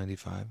Bill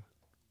 95.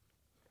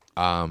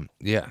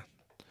 Yeah,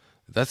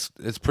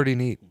 it's pretty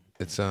neat.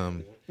 It's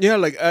Yeah,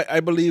 like I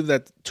believe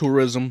that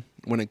tourism,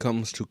 when it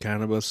comes to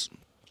cannabis,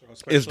 is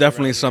Especially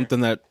definitely around here.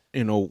 something that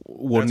will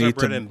That's our need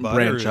bread to and butter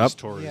branch is up.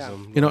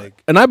 tourism. You know,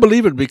 like, and I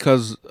believe it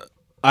because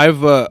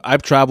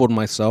I've traveled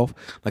myself.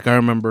 Like I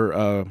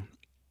remember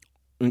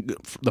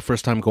the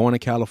first time going to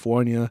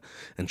California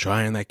and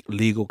trying that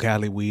legal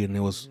Cali weed, and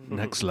it was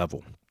next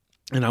level.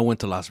 And I went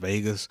to Las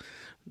Vegas,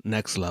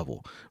 next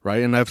level,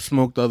 right? And I've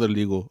smoked other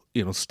legal,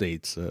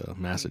 states,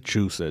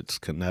 Massachusetts,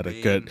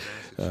 Connecticut,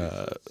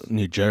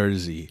 New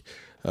Jersey.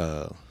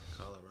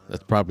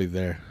 That's probably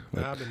there.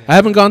 But I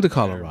haven't gone to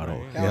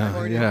Colorado.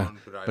 California. Yeah,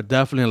 but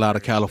definitely a lot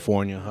of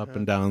California up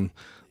and down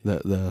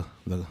the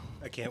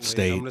I can't wait.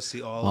 state. I'm gonna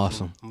see all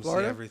Awesome. of them. I'm gonna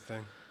Florida? see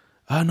everything.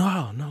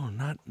 No,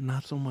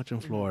 not so much in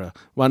Florida.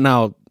 Well,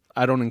 now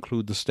I don't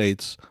include the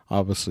states,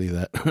 obviously,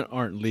 that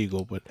aren't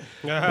legal, but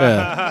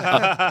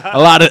yeah, a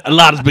lot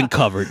has been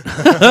covered.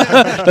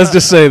 Let's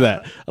just say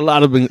that a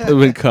lot have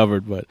been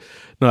covered. But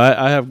no,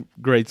 I have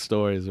great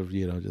stories of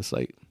just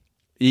like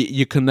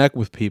you connect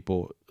with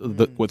people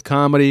with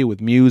comedy,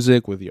 with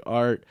music, with your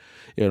art.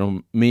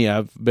 Me,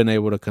 I've been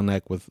able to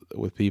connect with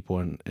people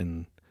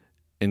in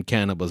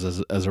cannabis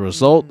as a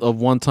result of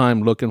one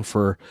time looking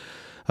for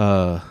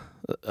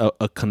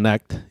a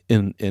connect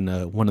in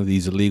one of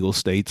these illegal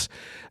states.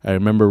 I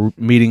remember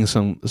meeting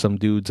some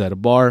dudes at a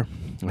bar.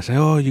 I say,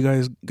 "Oh, you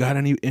guys got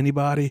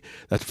anybody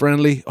that's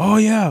friendly?" "Oh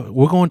yeah,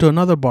 we're going to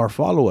another bar.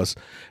 Follow us."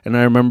 And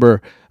I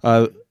remember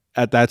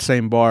at that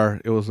same bar,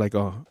 it was like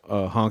a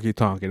honky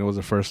tonk, and it was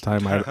the first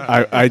time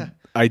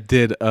I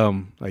did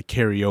like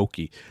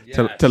karaoke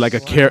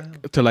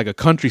to like a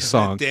country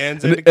song,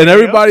 Dan's and into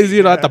everybody's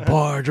karaoke. at the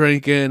bar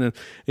drinking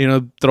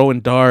and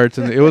throwing darts,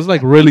 and it was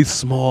like really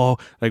small,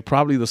 like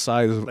probably the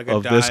size Like a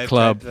of this dive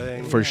club type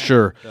thing. for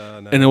sure,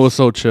 Nice. and it was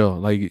so chill.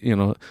 Like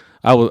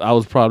I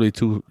was probably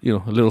too a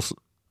little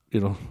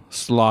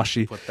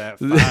sloshy, Put that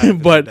five in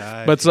the but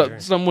dive here.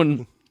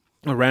 someone,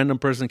 a random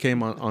person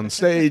came on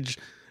stage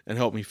and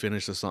helped me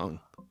finish the song.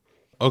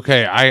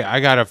 okay. I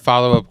got a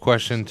follow-up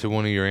question to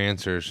one of your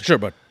answers. Sure,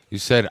 but You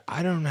said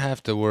I don't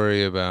have to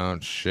worry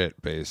about shit,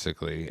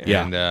 basically.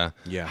 Yeah. And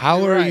Yeah. how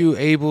You're are right. you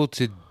able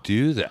to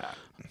do that?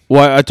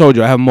 well, I told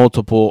you I have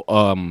multiple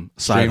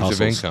side Streams hustles.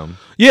 of income.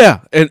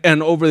 Yeah,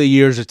 and over the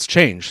years it's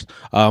changed.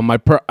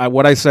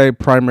 What I say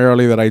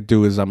primarily that I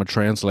do is I'm a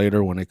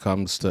translator when it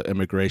comes to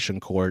immigration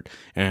court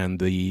and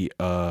the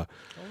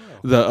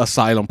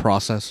asylum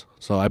process.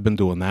 So I've been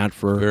doing that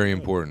for Very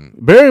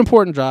important. very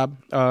important job,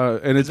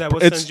 and it's that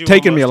what it's sends you on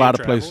taken me a most lot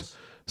of of your places. travels?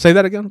 Say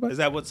that again. Bud? Is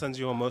that what sends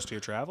you on most of your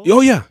travels?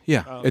 Oh yeah,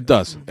 it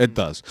does. It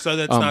does. So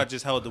that's not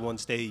just held to one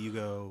state. You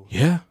go.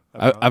 Yeah,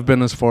 I've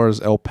been as far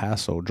as El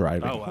Paso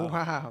driving. Oh wow.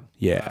 Wow.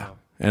 Yeah, Wow.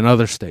 and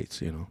other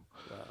states,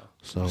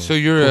 So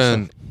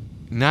you're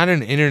not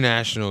an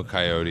international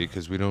coyote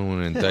because we don't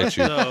want to indict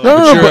you. No.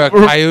 But you're but-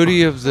 a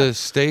coyote of the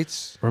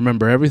states.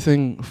 remember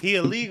everything He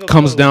illegal.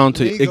 comes though. down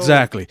to Legal.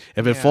 exactly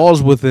if it Yeah.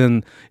 falls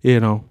within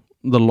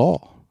the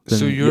law. Then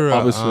So you're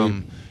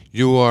obviously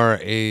you are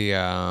a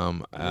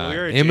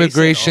We're adjacent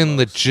immigration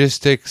almost.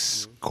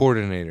 logistics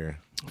coordinator.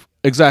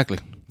 exactly.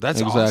 That's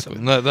Exactly.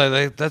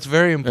 awesome. That's a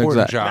very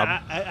important Exactly.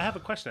 job. I have a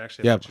question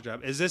actually Yeah. about your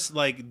job. Is this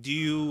like, do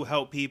you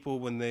help people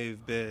when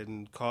they've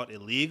been caught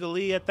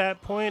illegally at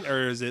that point,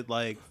 or is it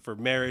like for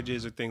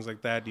marriages or things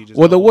like that? Do you just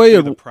Well, help the way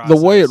them through it- the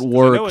way it process? 'Cause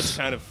I know works- it's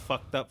kind of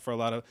fucked up for a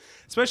lot of,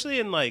 especially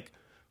in like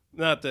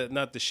not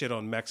the shit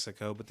on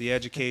Mexico, but the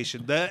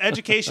education. The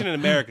education in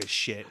America is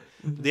shit.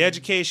 The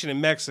education in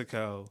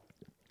Mexico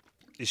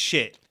is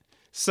shit.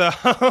 So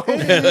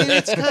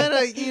it's kind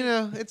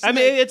of it's. I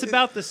mean, it's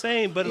about the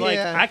same, but like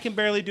Yeah. I can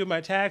barely do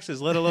my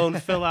taxes, let alone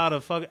fill out a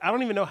fuck. I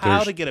don't even know how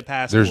There's- to get a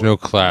passport. There's no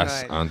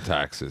class Right. on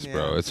taxes,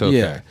 bro. Yeah. It's okay.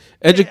 Yeah,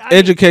 I mean-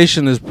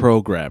 education is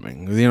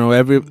programming. You know,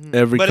 every But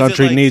is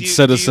country it like, needs do you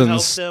citizens.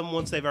 help them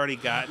once they've already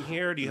gotten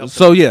here, or do you help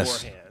So them yes,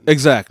 beforehand?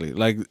 exactly.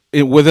 Like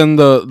within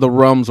the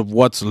realms of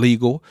what's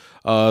legal,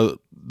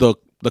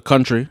 the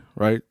country,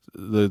 right?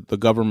 The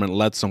government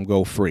lets them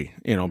go free,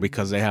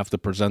 because they have to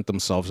present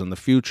themselves in the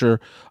future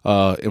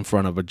in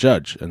front of a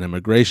judge, an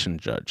immigration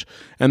judge,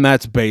 and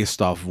that's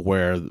based off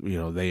where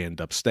they end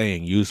up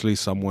staying. Usually,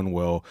 someone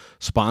will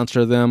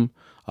sponsor them,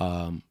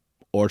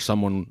 or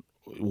someone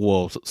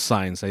will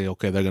say,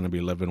 okay, they're going to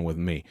be living with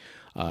me.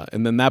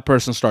 And then that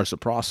person starts the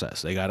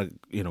process. They got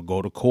to,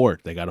 go to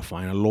court. They got to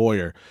find a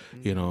lawyer,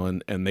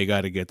 and they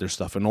got to get their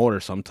stuff in order.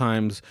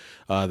 Sometimes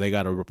they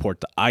got to report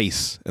to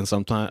ICE, and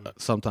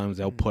sometimes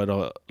they'll put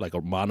a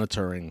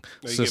monitoring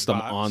Or you get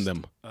system on boxed.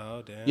 them.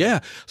 Oh damn. Yeah.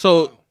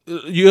 So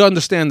you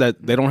understand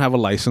that they don't have a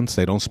license.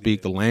 They don't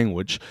speak the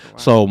language.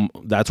 So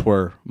that's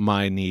where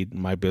my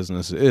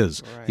business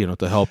is,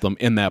 to help them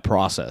in that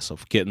process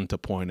of getting to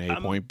point A,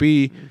 point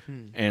B.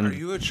 And Are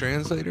you a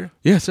translator?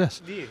 yes.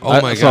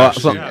 Oh my so- gosh.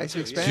 so- dude. I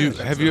speak Do Spanish.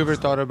 have you ever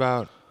thought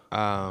about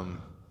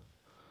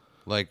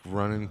like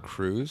running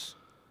crews?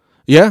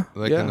 Yeah.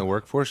 Like yeah. in the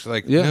workforce,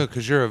 like Yeah. no,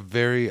 because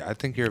I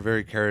think you're a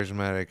very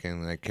charismatic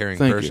and like caring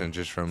Thank person you.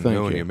 just from Thank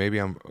knowing you. you. Maybe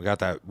I got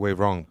that way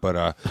wrong, but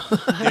Yeah,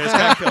 this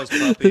guy kills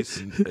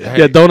puppies.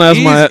 Yeah, don't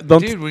ask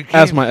dude, we ask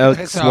can't my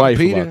piss off ex-wife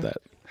Peter. about that.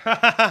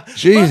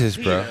 Jesus,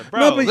 bro. Bro,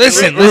 No, but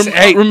Listen, Rem- listen.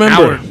 Hey,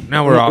 remember,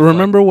 now we're off.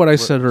 remember what I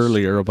said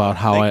earlier about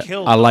how They I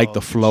killed like the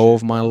dogs and flow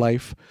of my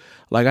life.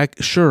 Like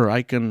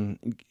I can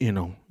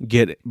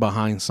get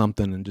behind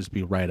something and just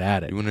be right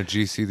at it. You want to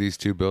GC these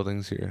two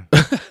buildings here?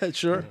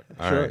 Sure,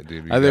 All right,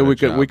 dude. you I got think a we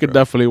could job,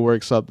 bro. definitely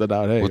work something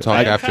out. Hey, We'll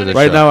talk after the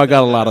right show. now I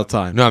got a lot of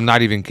time. No, I'm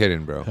not even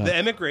kidding, bro. The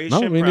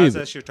immigration No, me process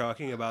neither. you're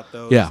talking about,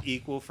 though, Yeah. is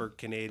equal for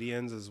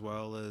Canadians as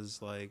well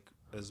as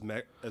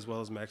as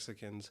well as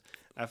Mexicans.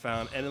 I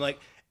found, and like,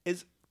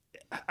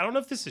 I don't know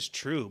if this is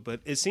true,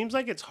 but it seems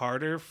like it's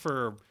harder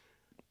for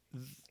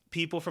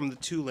people from the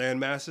two land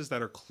masses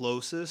that are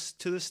closest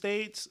to the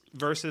states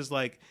versus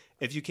like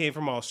if you came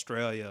from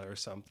Australia or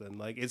something.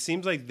 Like, it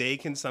seems like they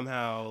can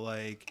somehow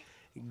like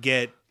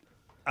get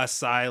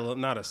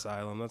not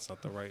asylum. That's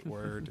not the right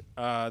word.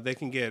 They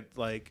can get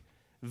like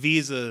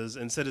visas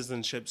and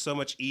citizenship so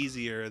much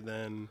easier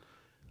than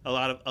a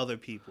lot of other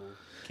people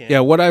can. Yeah,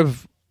 what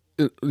I've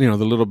the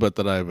little bit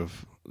that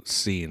I've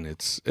seen,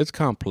 it's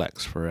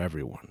complex for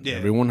everyone. Yeah.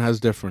 Everyone has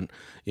different,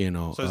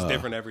 So it's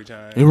different every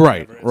time.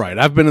 Right, Whatever. right.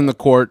 I've been in the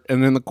court,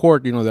 and in the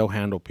court, they'll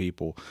handle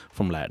people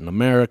from Latin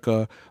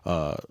America,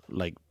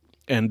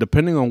 and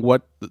depending on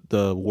what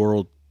the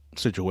world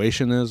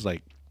situation is,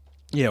 like,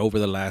 yeah, over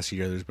the last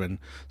year, there's been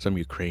some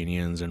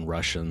Ukrainians and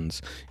Russians,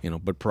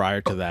 but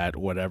prior to that,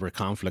 whatever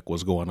conflict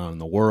was going on in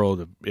the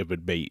world, if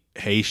it be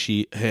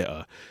Haiti,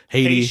 Haiti?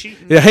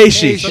 yeah,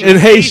 Haiti, Some and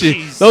Haiti,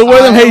 Haiti's. those were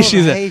them Oh,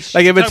 Haitians, Haitians.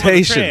 like if Talking it's about the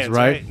Haitians, trans,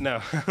 right?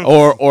 No.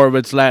 or if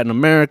it's Latin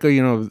America,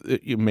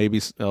 maybe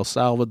El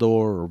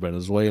Salvador or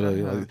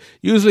Venezuela.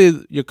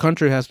 Usually, your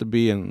country has to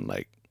be in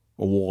like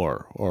a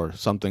war or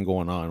something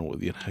going on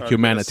with Or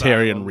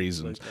humanitarian asylum,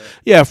 reasons. like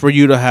that. Yeah, for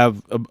you to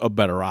have a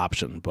better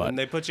option. But And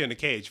they put you in a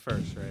cage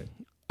first,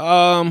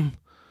 right?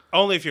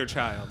 Only if you're a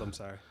child. I'm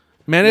sorry.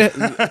 man,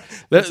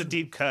 That's a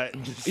deep cut.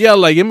 yeah,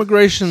 like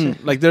immigration,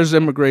 like there's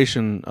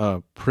immigration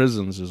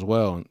prisons as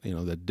well.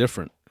 They're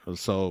different.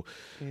 So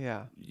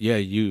Yeah. yeah,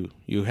 you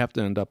have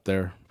to end up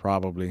there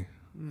probably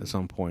at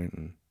some point.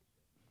 And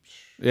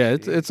yeah,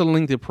 it's a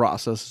lengthy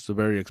process. It's a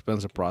very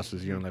expensive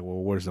process. You're like,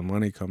 well, where's the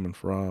money coming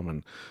from,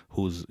 and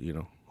who's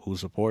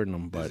supporting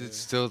them? But Is it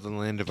still the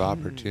land of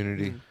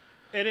opportunity?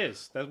 It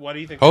is. Why do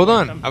you think? Hold they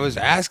on. come- I was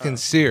asking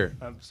Sear.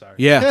 I'm sorry.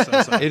 yeah,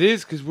 So sorry. It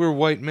is because we're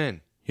white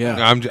men. yeah.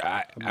 No,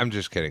 I'm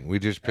just kidding. We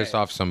just pissed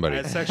off somebody.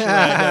 I sexually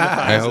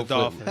identify I as a hope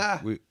dolphin.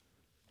 that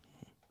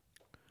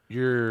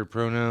your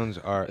pronouns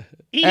are.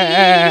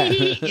 Yeah.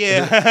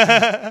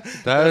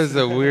 That is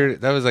a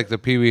weird. That was like the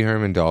Pee Wee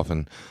Herman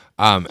dolphin.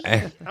 I'm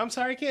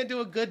sorry, I can't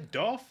do a good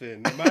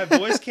dolphin. My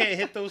voice can't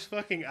hit those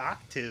fucking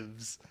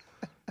octaves.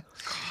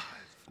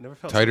 Never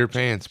felt Tighter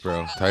pants,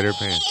 bro. Tighter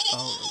pants.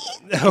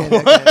 I don't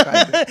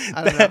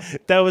know.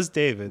 That was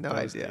David. No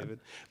That was idea. David.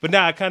 But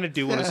now I kind of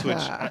do want to switch.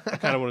 I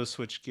kind of want to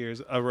switch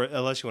gears,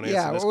 unless you want to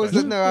Yeah. answer this What was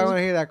question. the? No, I want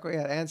to hear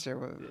that answer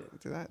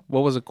to that. What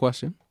was the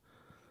question?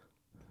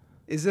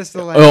 Is this the?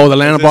 Oh, the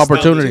land Is of this still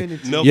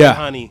opportunity. Milk Yeah. and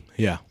honey.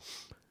 Yeah,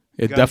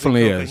 it Guns and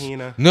definitely is.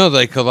 cocaine. No,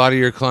 like a lot of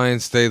your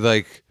clients, they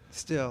like.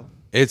 Still.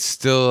 It's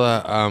still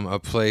a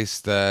place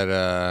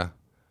that,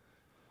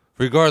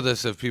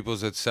 regardless of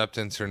people's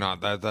acceptance or not,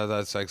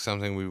 that's like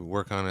something we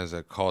work on as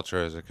a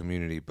culture, as a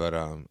community, but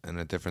and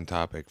a different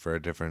topic for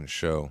a different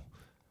show.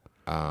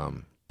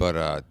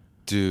 But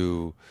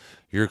do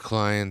your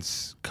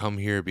clients come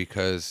here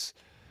because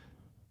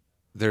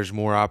there's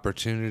more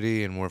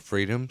opportunity and more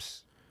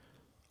freedoms?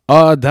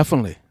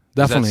 Definitely.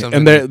 something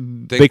And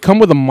they come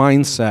with a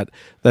mindset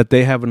that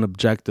they have an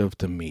objective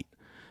to meet.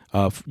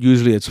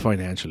 Usually it's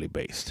financially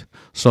based.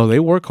 So they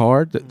work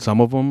hard.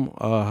 Some of them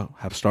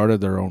have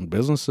started their own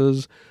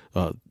businesses,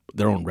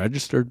 their own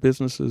registered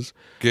businesses.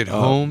 Get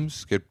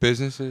homes, get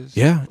businesses.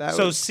 Yeah.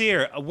 So,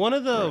 Sear, one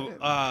of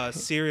the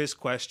serious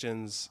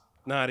questions,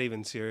 not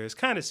even serious,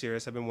 kind of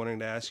serious, I've been wanting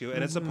to ask you,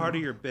 and it's a part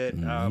of your bit.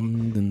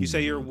 You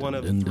say you're one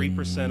of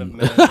 3% of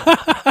men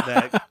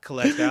that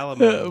collect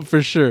alimony.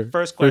 For sure.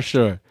 First question. For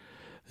sure.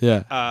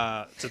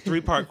 Yeah. It's a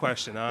 3-part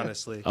question,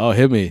 honestly. Oh,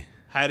 hit me.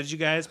 How did you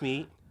guys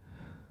meet?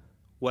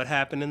 What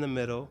happened in the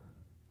middle?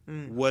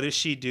 What does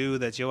she do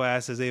that your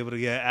ass is able to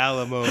get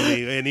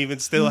alimony and even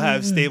still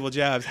have stable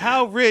jobs?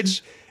 How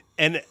rich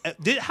and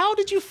how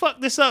did you fuck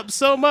this up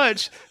so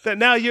much that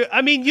now you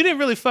didn't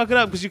really fuck it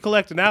up because you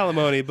collected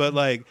alimony, but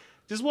like,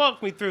 just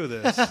walk me through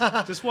this.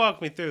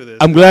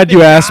 I'm glad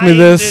you asked me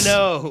this. To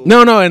know.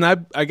 No, and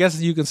I guess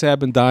you can say I've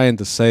been dying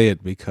to say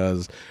it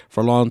because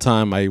for a long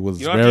time I was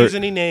You don't have to use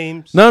any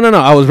names. No.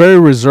 I was very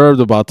reserved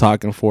about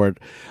talking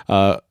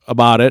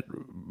about it.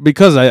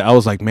 Because I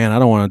was like, man, I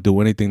don't want to do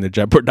anything to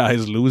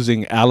jeopardize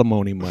losing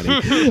alimony money,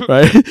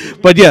 right?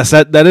 But yes,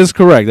 that is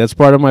correct. That's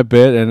part of my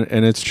bit,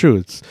 and it's true.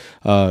 It's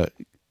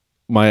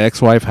my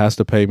ex-wife has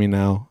to pay me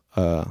now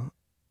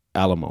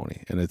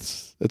alimony, and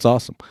it's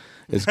awesome.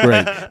 It's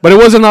great. But it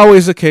wasn't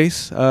always the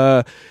case.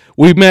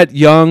 We met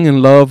young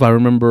in love. I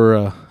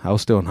remember I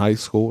was still in high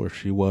school, or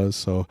she was,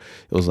 so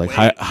it was like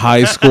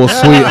high school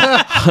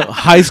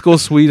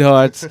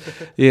sweethearts,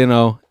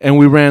 and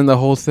we ran the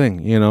whole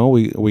thing.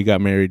 We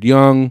got married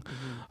young.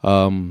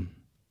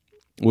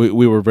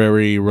 We were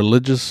very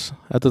religious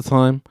at the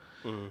time,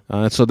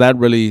 so that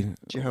really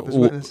Jehovah's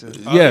Witnesses.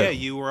 Yeah,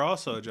 you were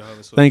also a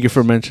Jehovah's Witness. Thank you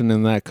for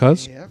mentioning that,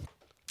 cuz.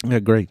 Yeah,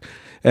 great.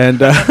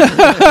 And well,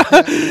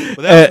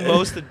 that was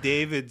most of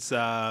David's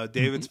 5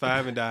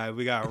 and I.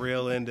 We got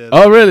real into.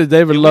 Oh, really?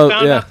 David loved. We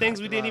found out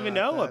things we didn't even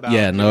know about.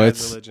 Yeah, no,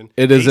 religion.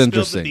 It is he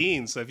interesting. Spilled the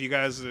beans, so if you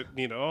guys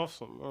need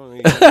awesome,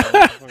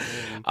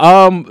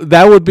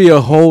 that would be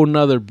a whole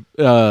nother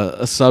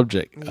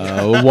subject.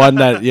 One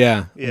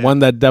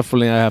that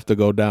definitely I have to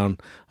go down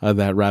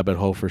that rabbit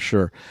hole for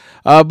sure.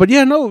 But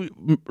yeah, no,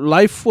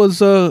 life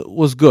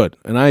was good,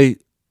 and I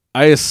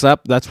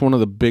accept that's one of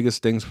the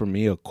biggest things for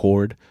me,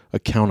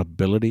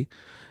 accountability.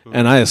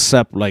 And I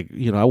accept, I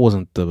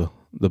wasn't the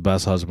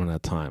best husband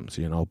at times,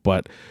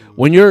 but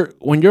when you're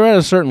at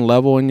a certain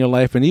level in your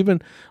life, and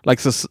even like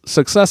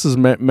success is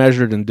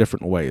measured in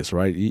different ways,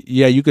 right?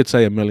 Yeah, you could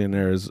say a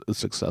millionaire is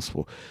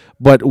successful,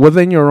 but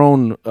within your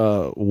own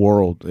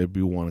world, if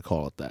you want to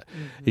call it that,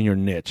 in your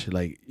niche,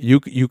 like you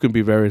can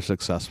be very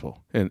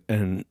successful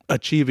in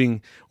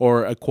achieving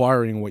or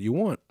acquiring what you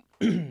want.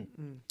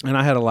 And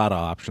I had a lot of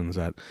options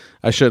that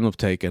I shouldn't have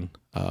taken,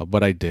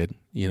 but I did,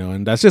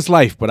 and that's just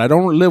life. But I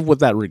don't live with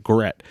that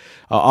regret.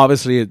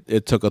 Obviously,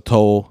 it took a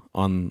toll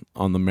on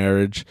the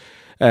marriage,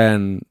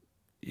 and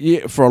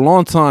for a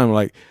long time,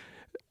 like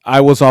I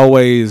was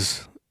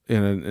always,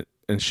 and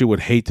she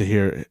would hate to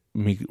hear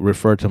me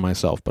refer to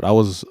myself, but I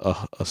was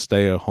a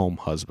stay-at-home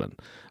husband.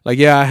 Like,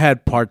 yeah, I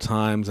had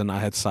part-times and I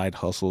had side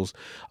hustles,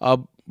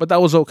 but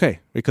that was okay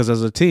because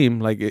as a team,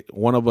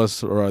 one of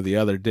us or the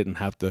other didn't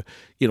have to,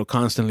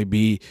 constantly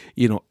be,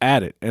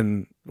 at it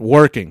and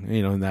working,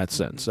 in that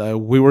sense.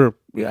 We were,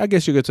 I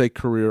guess you could say,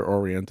 career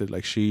oriented.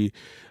 Like she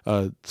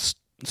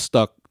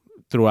stuck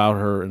throughout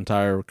her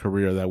entire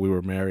career that we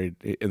were married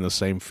in the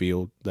same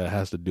field that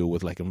has to do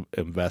with like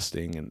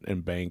investing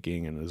and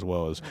banking and as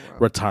well as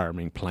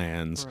retirement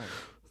plans.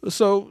 Right.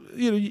 So,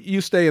 you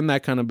stay in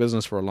that kind of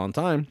business for a long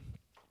time.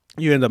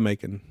 You end up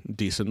making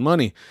decent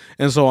money.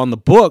 And so on the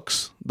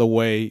books, the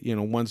way,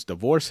 once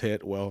divorce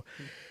hit, well,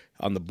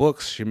 on the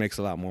books, she makes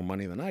a lot more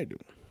money than I do.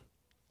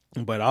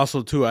 But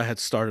also, too, I had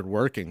started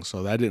working,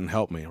 so that didn't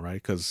help me, right?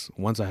 Because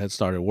once I had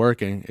started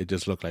working, it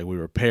just looked like we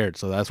were paired.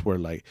 So that's where,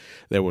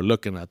 they were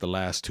looking at the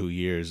last 2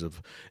 years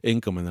of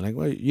income, and they're like,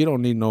 well, you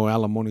don't need no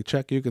alimony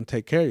check. You can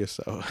take care of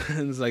yourself.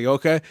 And it's like,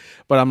 okay.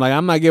 But I'm like,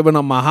 I'm not giving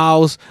up my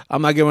house.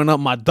 I'm not giving up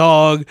my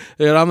dog.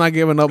 I'm not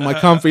giving up my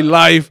comfy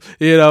life,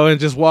 and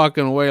just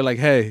walking away like,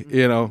 hey,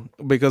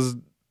 because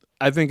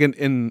I think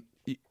in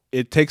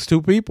it takes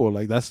two people.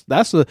 Like, that's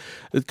the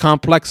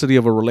complexity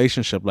of a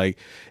relationship. Like,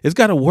 it's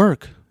got to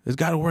work. It's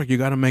got to work. You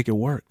got to make it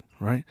work,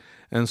 right?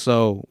 And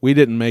so we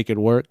didn't make it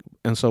work.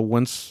 And so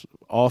once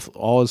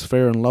all is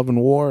fair in love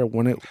and war,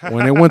 when it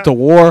went to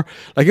war,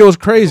 like it was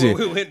crazy.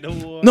 We went to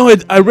war. No,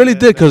 I really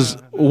did, because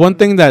one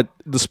thing that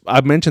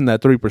I mentioned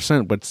that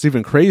 3%, but it's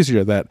even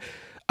crazier that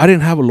I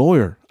didn't have a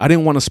lawyer. I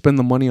didn't want to spend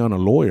the money on a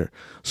lawyer.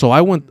 So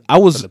I was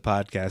for the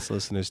podcast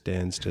listeners.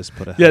 Dan's just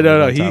put a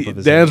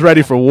Dan's head.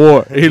 Ready for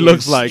war. He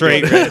looks like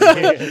straight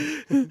ready.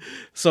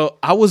 So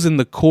I was in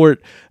the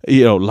court,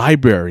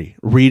 library,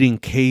 reading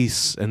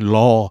case and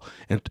law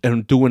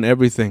and doing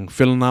everything,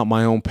 filling out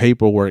my own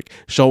paperwork,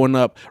 showing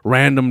up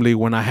randomly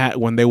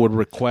when they would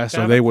request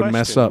or they would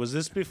mess up. Was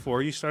this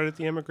before you started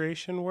the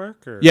immigration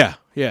work? Or? Yeah.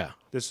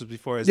 This was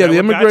before. Is yeah, that the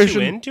what immigration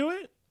got you into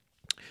it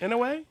in a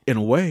way. In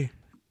a way.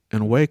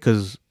 in a way,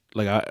 because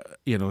like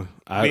Being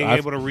I've,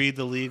 able to read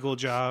the legal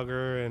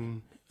jogger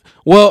and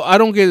well, I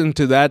don't get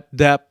into that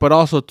depth, but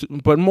also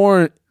but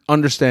more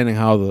understanding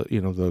how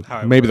the How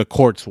it maybe the works.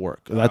 courts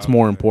work. That's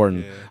more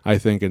important, yeah. I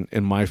think,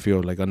 in my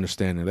field, like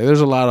understanding. Like, there's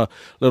a lot of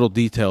little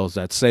details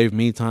that save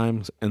me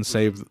time and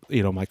save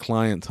my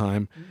client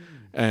time,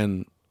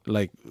 and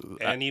like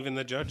and even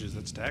the judges.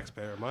 That's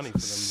taxpayer money for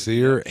them.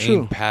 Sear True.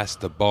 ain't past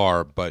the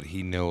bar, but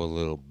he know a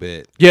little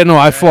bit. yeah, no,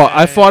 I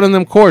fought in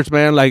them courts,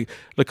 man, like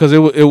because it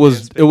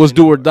was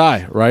do or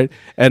die, right?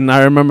 And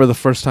I remember the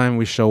first time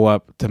we show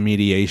up to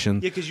mediation.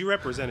 Yeah, because you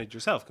represented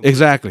yourself. Completely.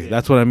 Exactly. Yeah.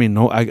 That's what I mean.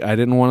 No, I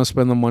didn't want to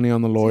spend the money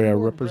on the lawyer. I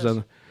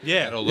represented.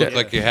 Yeah. It'll look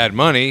like you had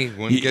money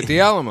when you get the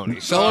alimony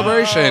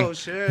celebration. Oh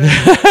shit.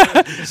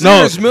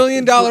 Sear's $1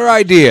 million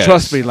idea.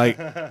 Trust me,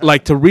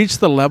 like to reach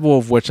the level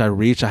of which I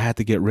reach, I had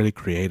to get really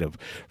creative.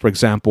 For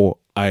example,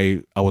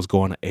 I was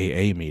going to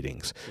AA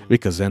meetings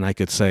because then I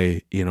could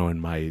say, in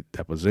my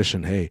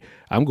deposition, hey,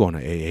 I'm going to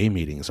AA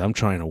meetings. I'm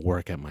trying to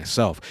work at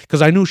myself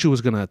because I knew she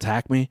was going to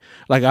attack me.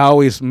 Like I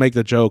always make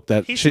the joke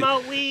that He she.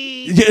 smoked weed.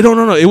 Yeah,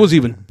 no. It was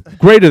even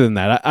greater than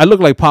that. I look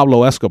like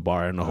Pablo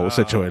Escobar in the whole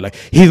situation. Like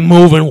he's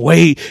moving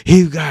weight.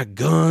 He's got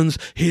guns.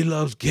 He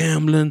loves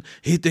gambling.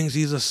 He thinks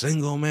he's a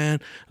single man.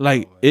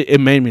 Like it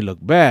made me look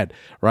bad,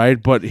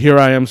 right? But here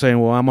I am saying,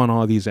 well, I'm on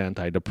all these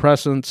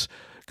antidepressants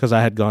because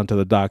I had gone to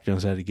the doctor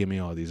and said to give me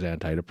all these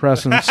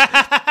antidepressants.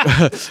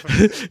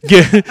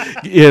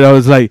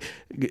 It's like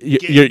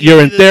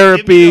you're in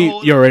therapy,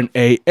 you're in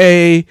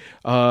AA.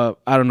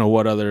 I don't know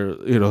what other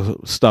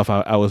stuff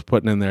I was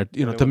putting in there,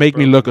 to make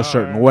me look a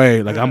certain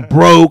way. Like I'm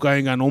broke, I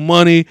ain't got no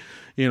money,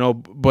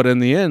 But in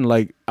the end,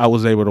 like I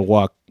was able to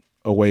walk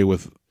away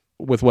with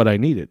what I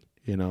needed,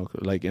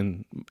 like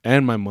and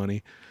my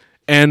money.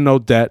 And no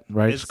debt,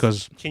 right?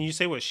 Because Can you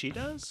say what she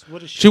does?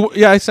 What is she?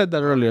 I said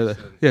that earlier.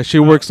 Yeah, she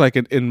works like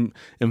in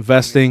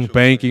investing,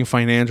 banking,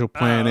 financial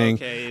planning.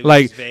 Okay. It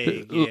Like was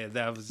vague. Yeah,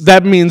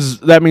 that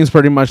means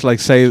pretty much like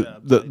say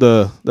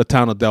the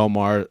town of Del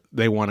Mar,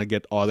 they want to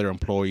get all their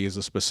employees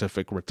a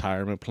specific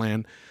retirement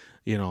plan.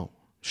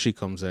 She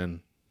comes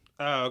in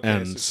Oh, okay.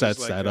 and So she's sets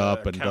like that a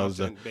up and does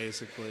accountant,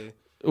 basically.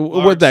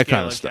 with that kind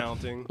of Large-scale stuff.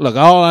 accounting. Look,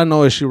 all I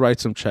know is she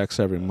writes some checks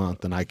every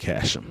month and I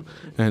cash them,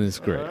 and it's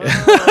great.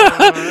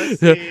 I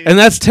see. And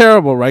that's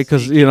terrible, right?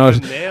 Because See, keep them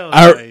nails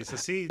I nice. So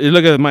see, you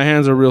look at my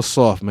hands are real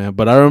soft, man.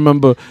 But I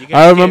remember you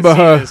guys can't see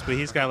her. this, but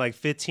he's got like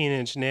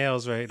 15-inch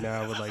nails right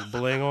now with like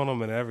bling on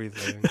them and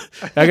everything.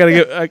 I gotta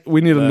get.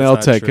 We need a That's nail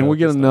not tech. true. Can we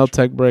get That's a not nail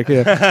tech break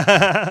here?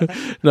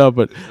 No,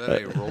 but Is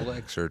that a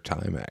Rolex or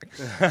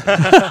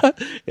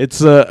Timex?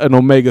 it's an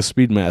Omega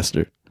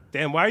Speedmaster.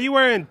 Damn, why are you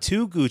wearing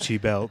 2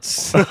 Gucci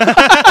belts?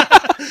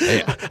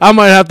 I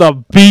might have to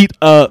beat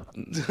up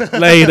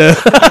later.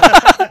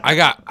 I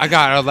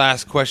got a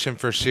last question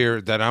for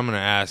Sear that I'm gonna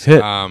ask.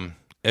 Hit.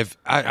 If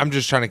I'm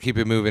just trying to keep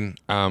it moving.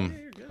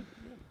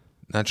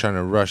 Not trying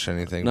to rush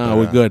anything. No, but,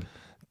 we're good.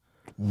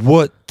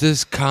 What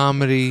does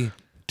comedy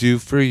do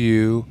for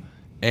you?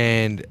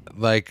 And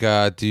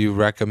do you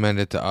recommend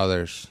it to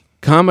others?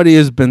 Comedy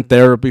has been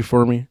therapy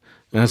for me.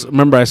 And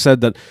remember, I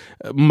said that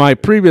my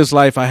previous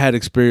life, I had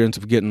experience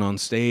of getting on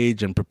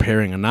stage and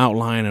preparing an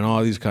outline and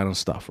all these kind of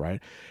stuff, right?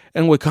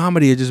 And with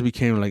comedy, it just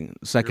became like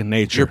second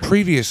nature. Your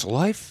previous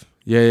life?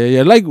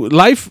 Yeah. Like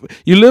life,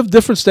 you live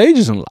different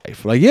stages in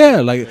life. Like No,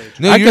 I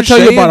you're could tell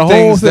you saying about a whole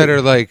things thing. that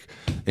are like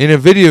in a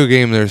video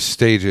game. There's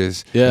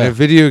stages. Yeah. In a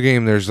video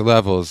game, there's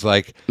levels.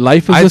 Like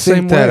Life is I the think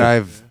same that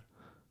way.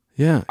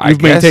 Yeah, I you've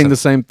guess maintained the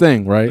same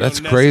thing, right? That's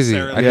Don't crazy.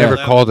 necessarily I never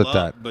level called it up,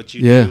 that. But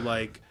you Yeah.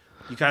 do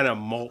you kind of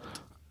molt.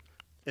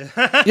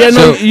 Yeah,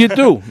 no, you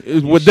do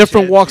with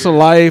different shed walks of your-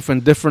 life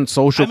and different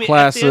social I mean,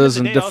 classes at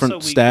and the end of the day, different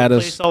also, we status.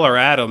 replace all our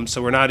atoms,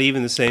 so we're not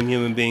even the same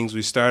human beings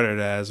we started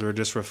as. We're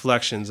just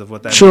reflections of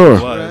what that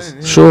Sure. was.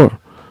 Right. Sure.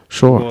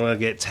 We want to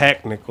get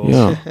technical.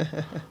 Yeah.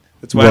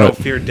 That's why I Right. don't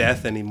fear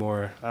death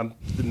anymore.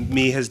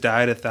 Me has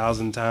died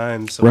 1,000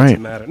 times, so it Right.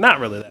 doesn't matter. Not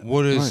really that.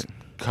 What does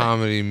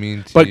comedy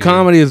mean to But you?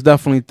 comedy is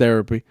definitely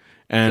therapy,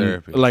 and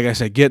Therapy. like I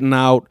said, getting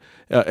out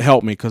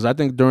helped me because I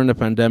think during the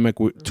pandemic,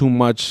 we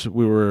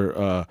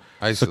were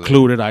Isolated.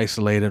 secluded,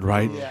 isolated,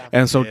 right? Yeah.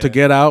 And so to Yeah.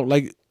 get out,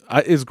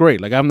 it's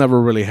great. Like I've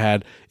never really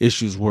had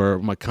issues where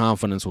my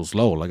confidence was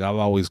low. Like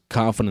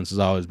confidence has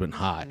always been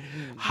high,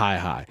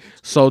 high.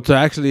 So to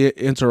actually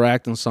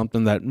interact in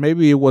something that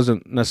maybe it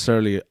wasn't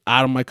necessarily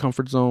out of my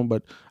comfort zone,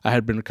 but I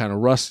had been kind of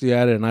rusty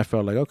at it, and I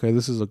felt like, okay,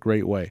 this is a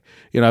great way.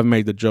 I've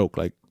made the joke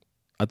like,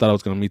 I thought I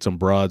was going to meet some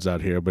broads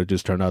out here, but it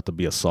just turned out to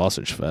be a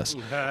sausage fest.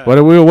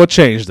 But we'll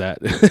change that.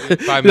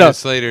 5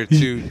 minutes later,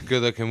 2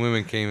 good-looking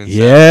women came and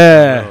Yeah.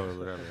 said, "Oh," or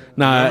whatever.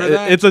 Nah, Remember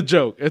that? it's a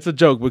joke. It's a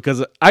joke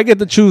because I get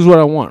to choose what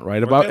I want,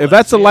 right? If villains,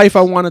 that's the life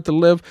I yes. wanted to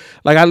live,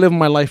 like I live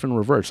my life in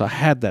reverse. I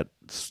had that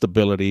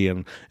stability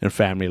and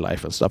family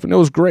life and stuff, and it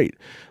was great.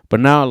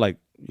 But now,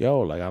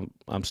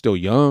 I'm still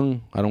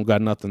young. I don't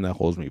got nothing that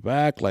holds me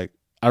back. Like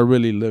I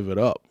really live it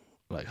up,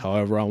 like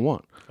however I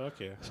want. Fuck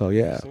yeah. So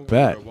yeah, Seems like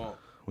bet what I want.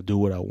 do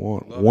what I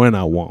want when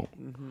I want.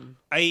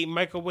 I eat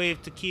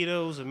microwave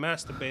taquitos and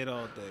masturbate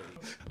all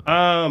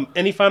day.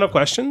 Any final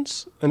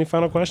questions?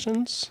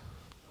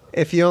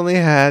 If you only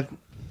had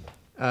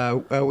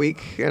a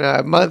week and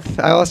a month,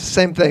 I lost the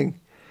same thing.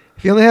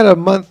 If you only had a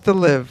month to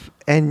live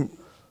and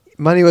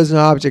money was an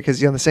object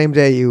because on the same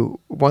day you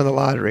won the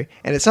lottery,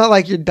 and it's not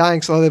like you're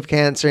dying slowly of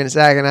cancer and it's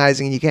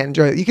agonizing and you can't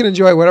enjoy it. You can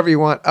enjoy whatever you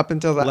want up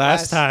until the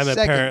Last time,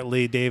 second.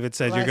 apparently, David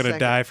said you're Last going to second.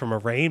 die from a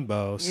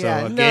rainbow, so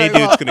Yeah, a no, gay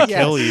well, dude's going to yes.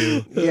 kill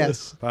you.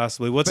 Yes.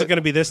 Possibly. What's it going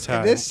to be this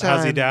time? this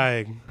How's he time-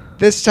 dying?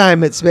 This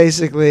time it's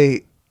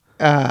basically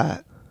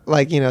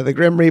like, the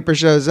Grim Reaper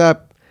shows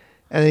up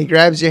and then he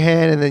grabs your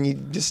hand and then you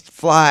just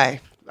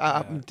fly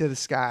up into the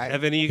sky.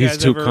 Have any of you He's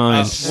guys too ever?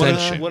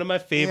 kind. One of my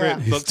favorite Yeah.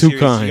 book He's too series.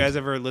 kind. You guys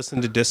ever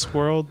listened to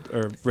Discworld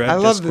or read I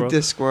love the Discworld?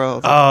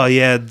 Discworld. Oh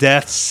yeah,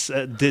 Death's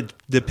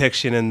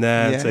depiction in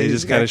that. Yeah, so he he's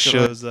just kind of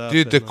excellent. shows up.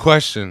 Dude, the and,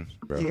 question,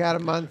 bro. You got a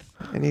month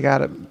and you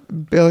got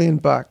 $1 billion.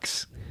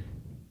 $1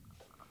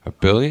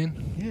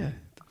 billion? Yeah.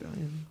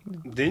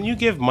 didn't you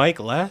give Mike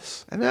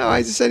less? No,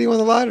 I just said he won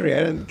the lottery. I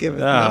didn't give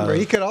a Ah. number.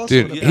 He could also.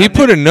 Dude, win a he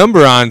put a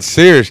number on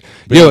Sears.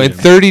 Yo, in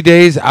 30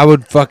 days, I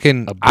would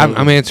fucking.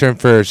 I'm answering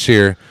for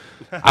Sear.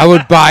 I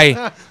would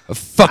buy a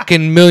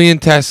fucking million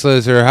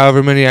Teslas or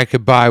however many I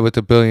could buy with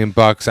 $1 billion.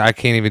 I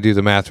can't even do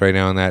the math right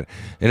now on that.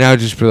 And I would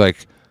just be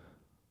like,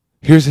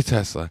 here's a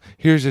Tesla.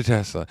 Here's a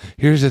Tesla.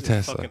 Here's a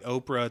Tesla. Fucking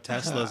Oprah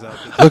Tesla's out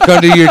there. Look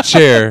under your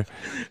chair.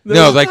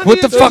 No, like, what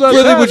the Those fuck are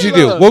really would you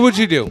do? Tesla. What would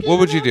you do? What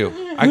would you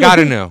do? I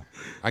gotta know.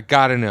 I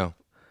gotta know.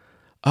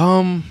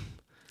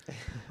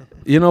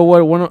 You know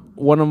what?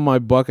 One of my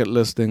bucket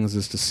list things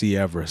is to see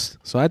Everest.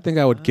 So I think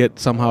I would get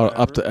somehow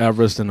up to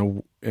Everest in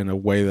a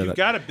way that You've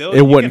got to build. it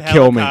you wouldn't can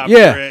kill me. helicopter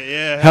Yeah. it,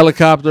 yeah.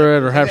 helicopter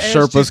it or have The air's too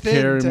Sherpas thin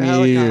carry to me.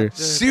 helicopter.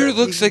 Sear He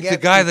looks can like the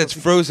get guy people that's to-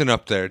 frozen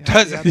up there.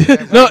 Doesn't he?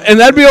 No, and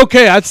that'd be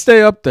okay. I'd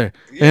stay up there,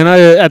 and I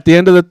at the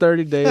end of the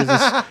 30 days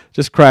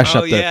just crash Oh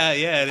up there.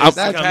 yeah. It I'm- is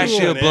That's coming cool.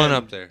 to Casio an blown end.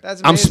 up there.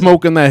 That's I'm amazing.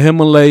 smoking that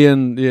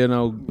Himalayan,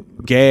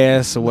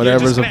 gas or You're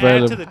whatever's just gonna add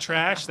available. to the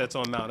trash that's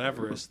on Mount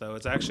Everest, though.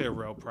 It's actually a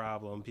real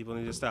problem. People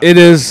need to stop. It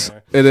going is.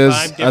 there. It is.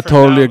 Climb I different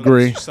totally mountains,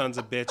 agree. you sons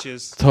of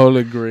bitches.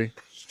 Totally agree.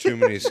 Too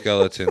many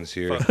skeletons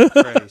here.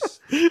 Fucking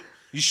Christ.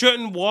 You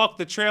shouldn't walk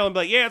the trail and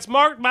be like, yeah, it's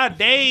marked by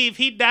Dave.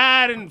 He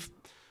died in,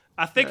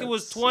 I think it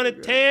was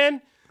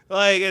 2010.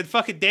 Like, and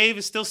fucking Dave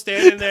is still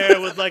standing there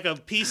with like a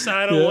peace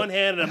sign on one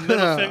hand and a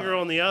middle finger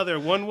on the other.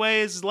 One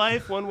way is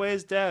life, one way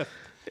is death.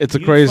 It's a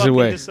You crazy fucking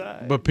way,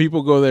 decide. but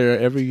people go there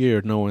every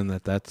year knowing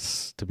that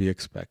that's to be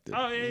expected.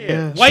 Oh, yeah.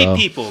 Yeah. White So-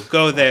 people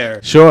go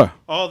there Sure.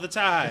 all the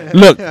time.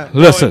 Look, Knowing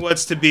listen.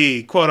 what's to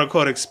be, quote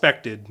unquote,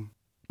 expected.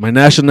 My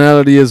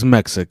nationality is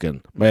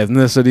Mexican. My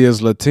ethnicity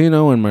is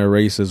Latino, and my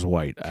race is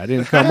white. I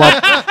didn't come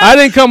up. I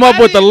didn't come up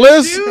with the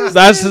list.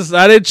 That's just.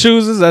 I didn't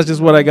choose this. That's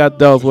just what I got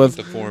dealt with.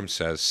 The form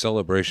says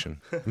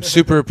celebration. I'm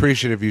super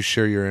appreciative you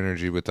share your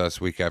energy with us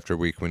week after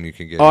week when you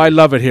can get Oh, I here.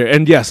 love it here,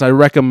 and yes, I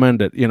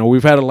recommend it.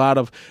 We've had a lot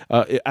of.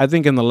 I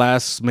think in the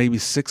last maybe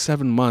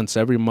 6-7 months,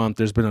 every month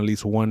there's been at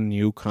least one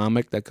new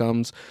comic that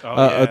comes.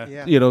 Oh,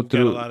 yeah. Got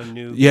Through. a lot of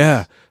new.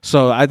 Yeah,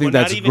 so I think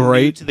Well, that's not even new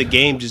great. to the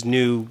game, just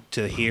new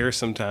to hear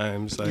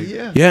sometimes. Like,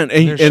 Yeah. Yeah, and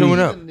They're showing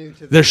up.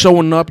 They're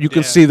showing up. You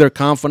can Yeah. see their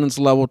confidence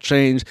level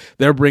change.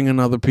 They're bringing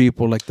other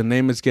people. Like the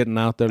name is getting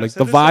out there. I Like said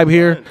the this a vibe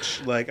here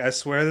bunch. Like, I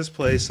swear this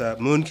place,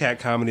 Mooncat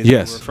Comedy is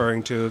Yes. what we're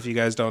referring to. If you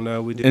guys don't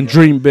know, we did and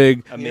dream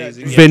big.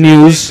 amazing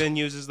Venues.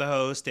 Venues is the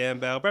host, Dan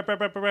Bell. Thank you,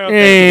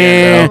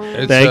 Eh. Dan Bell.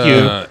 It's, Thank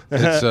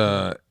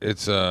you.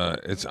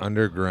 It's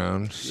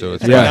underground, so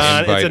it's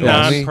Yes. It's a invite only.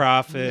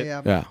 non-profit.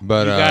 Yeah. Yeah.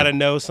 But You gotta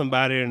know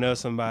somebody to know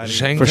somebody.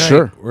 Shanghai, For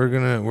sure. we're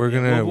gonna We'll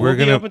we're be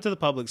gonna open to the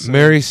public soon.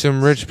 marry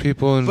some rich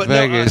people in But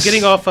Vegas.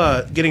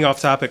 no, getting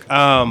off topic.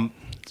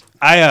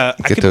 I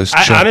those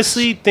checks.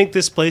 honestly think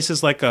this place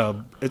is like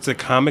it's a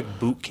comic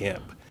boot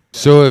camp.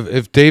 So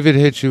if David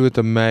hit you with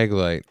the mag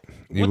light,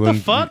 you What the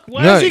wouldn't. fuck?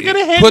 Why is he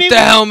gonna hit put me the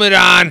with- helmet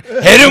on.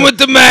 Hit him with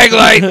the mag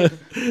light.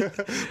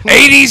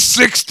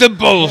 86 to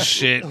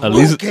bullshit. At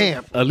least,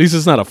 camp. at least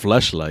it's not a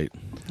fleshlight.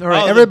 All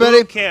right, Oh, the everybody,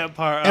 boot camp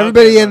part.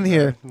 everybody Okay, in okay.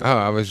 here Oh,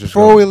 I was just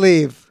before we wrong.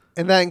 leave,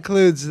 and that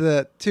includes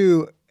the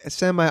 2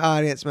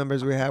 semi-audience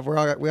members we have. We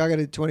all got to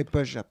do 20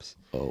 push-ups.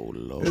 Oh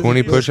Lord.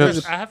 20 This is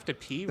push-ups. I have to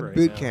pee right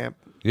Boot now. camp.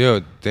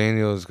 Yo,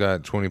 Daniel's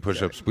got 20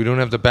 push-ups. We don't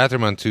have the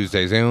bathroom on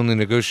Tuesdays. They only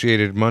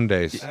negotiated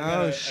Mondays.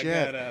 Oh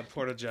shit! I got a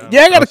porta john.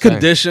 Yeah, I got Okay. a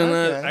condition.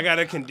 Okay. I got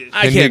a condition.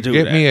 I Can can't you do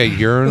get that. me a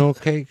urinal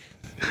cake?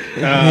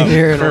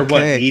 You're For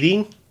what, okay.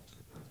 eating?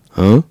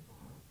 Huh?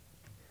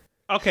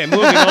 Okay,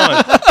 moving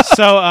on.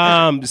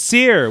 So,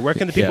 Sear, where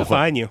can the people Yeah.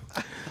 find you?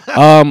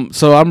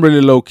 So I'm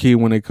really low key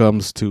when it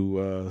comes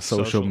to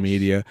social Socials.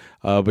 media,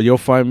 but you'll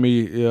find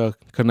me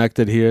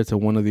connected here to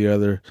one of the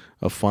other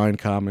fine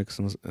comics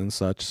and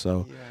such.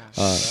 So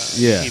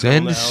yeah, Keep Send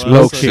on the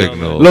smoke LLC on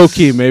signals. low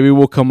key. Maybe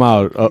we'll come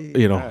out. All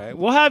right,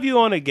 we'll have you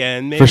on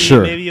again. Maybe,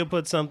 sure. Maybe you'll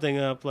put something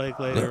up like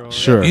later on.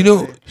 Sure. You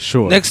know,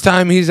 Sure. next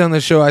time he's on the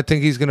show, I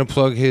think he's going to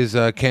plug his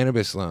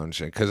cannabis lounge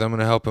because I'm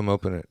going to help him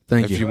open it.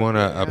 Thank if you. you want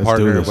a do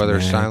partner, this, whether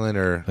man. silent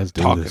or Let's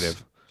do talkative.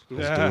 this.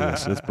 Let's do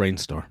this. Let's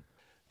brainstorm.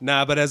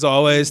 Nah, but as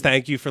always,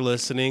 thank you for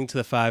listening to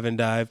the Five and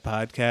Dive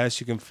podcast.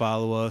 You can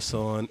follow us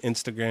on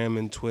Instagram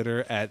and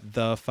Twitter at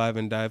the Five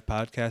and Dive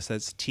podcast.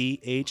 That's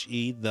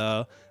THE,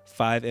 the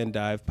Five and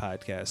Dive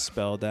podcast,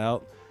 spelled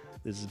out.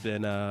 This has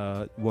been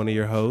one of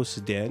your hosts,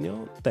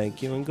 Daniel.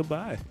 Thank you and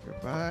goodbye.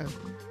 Goodbye.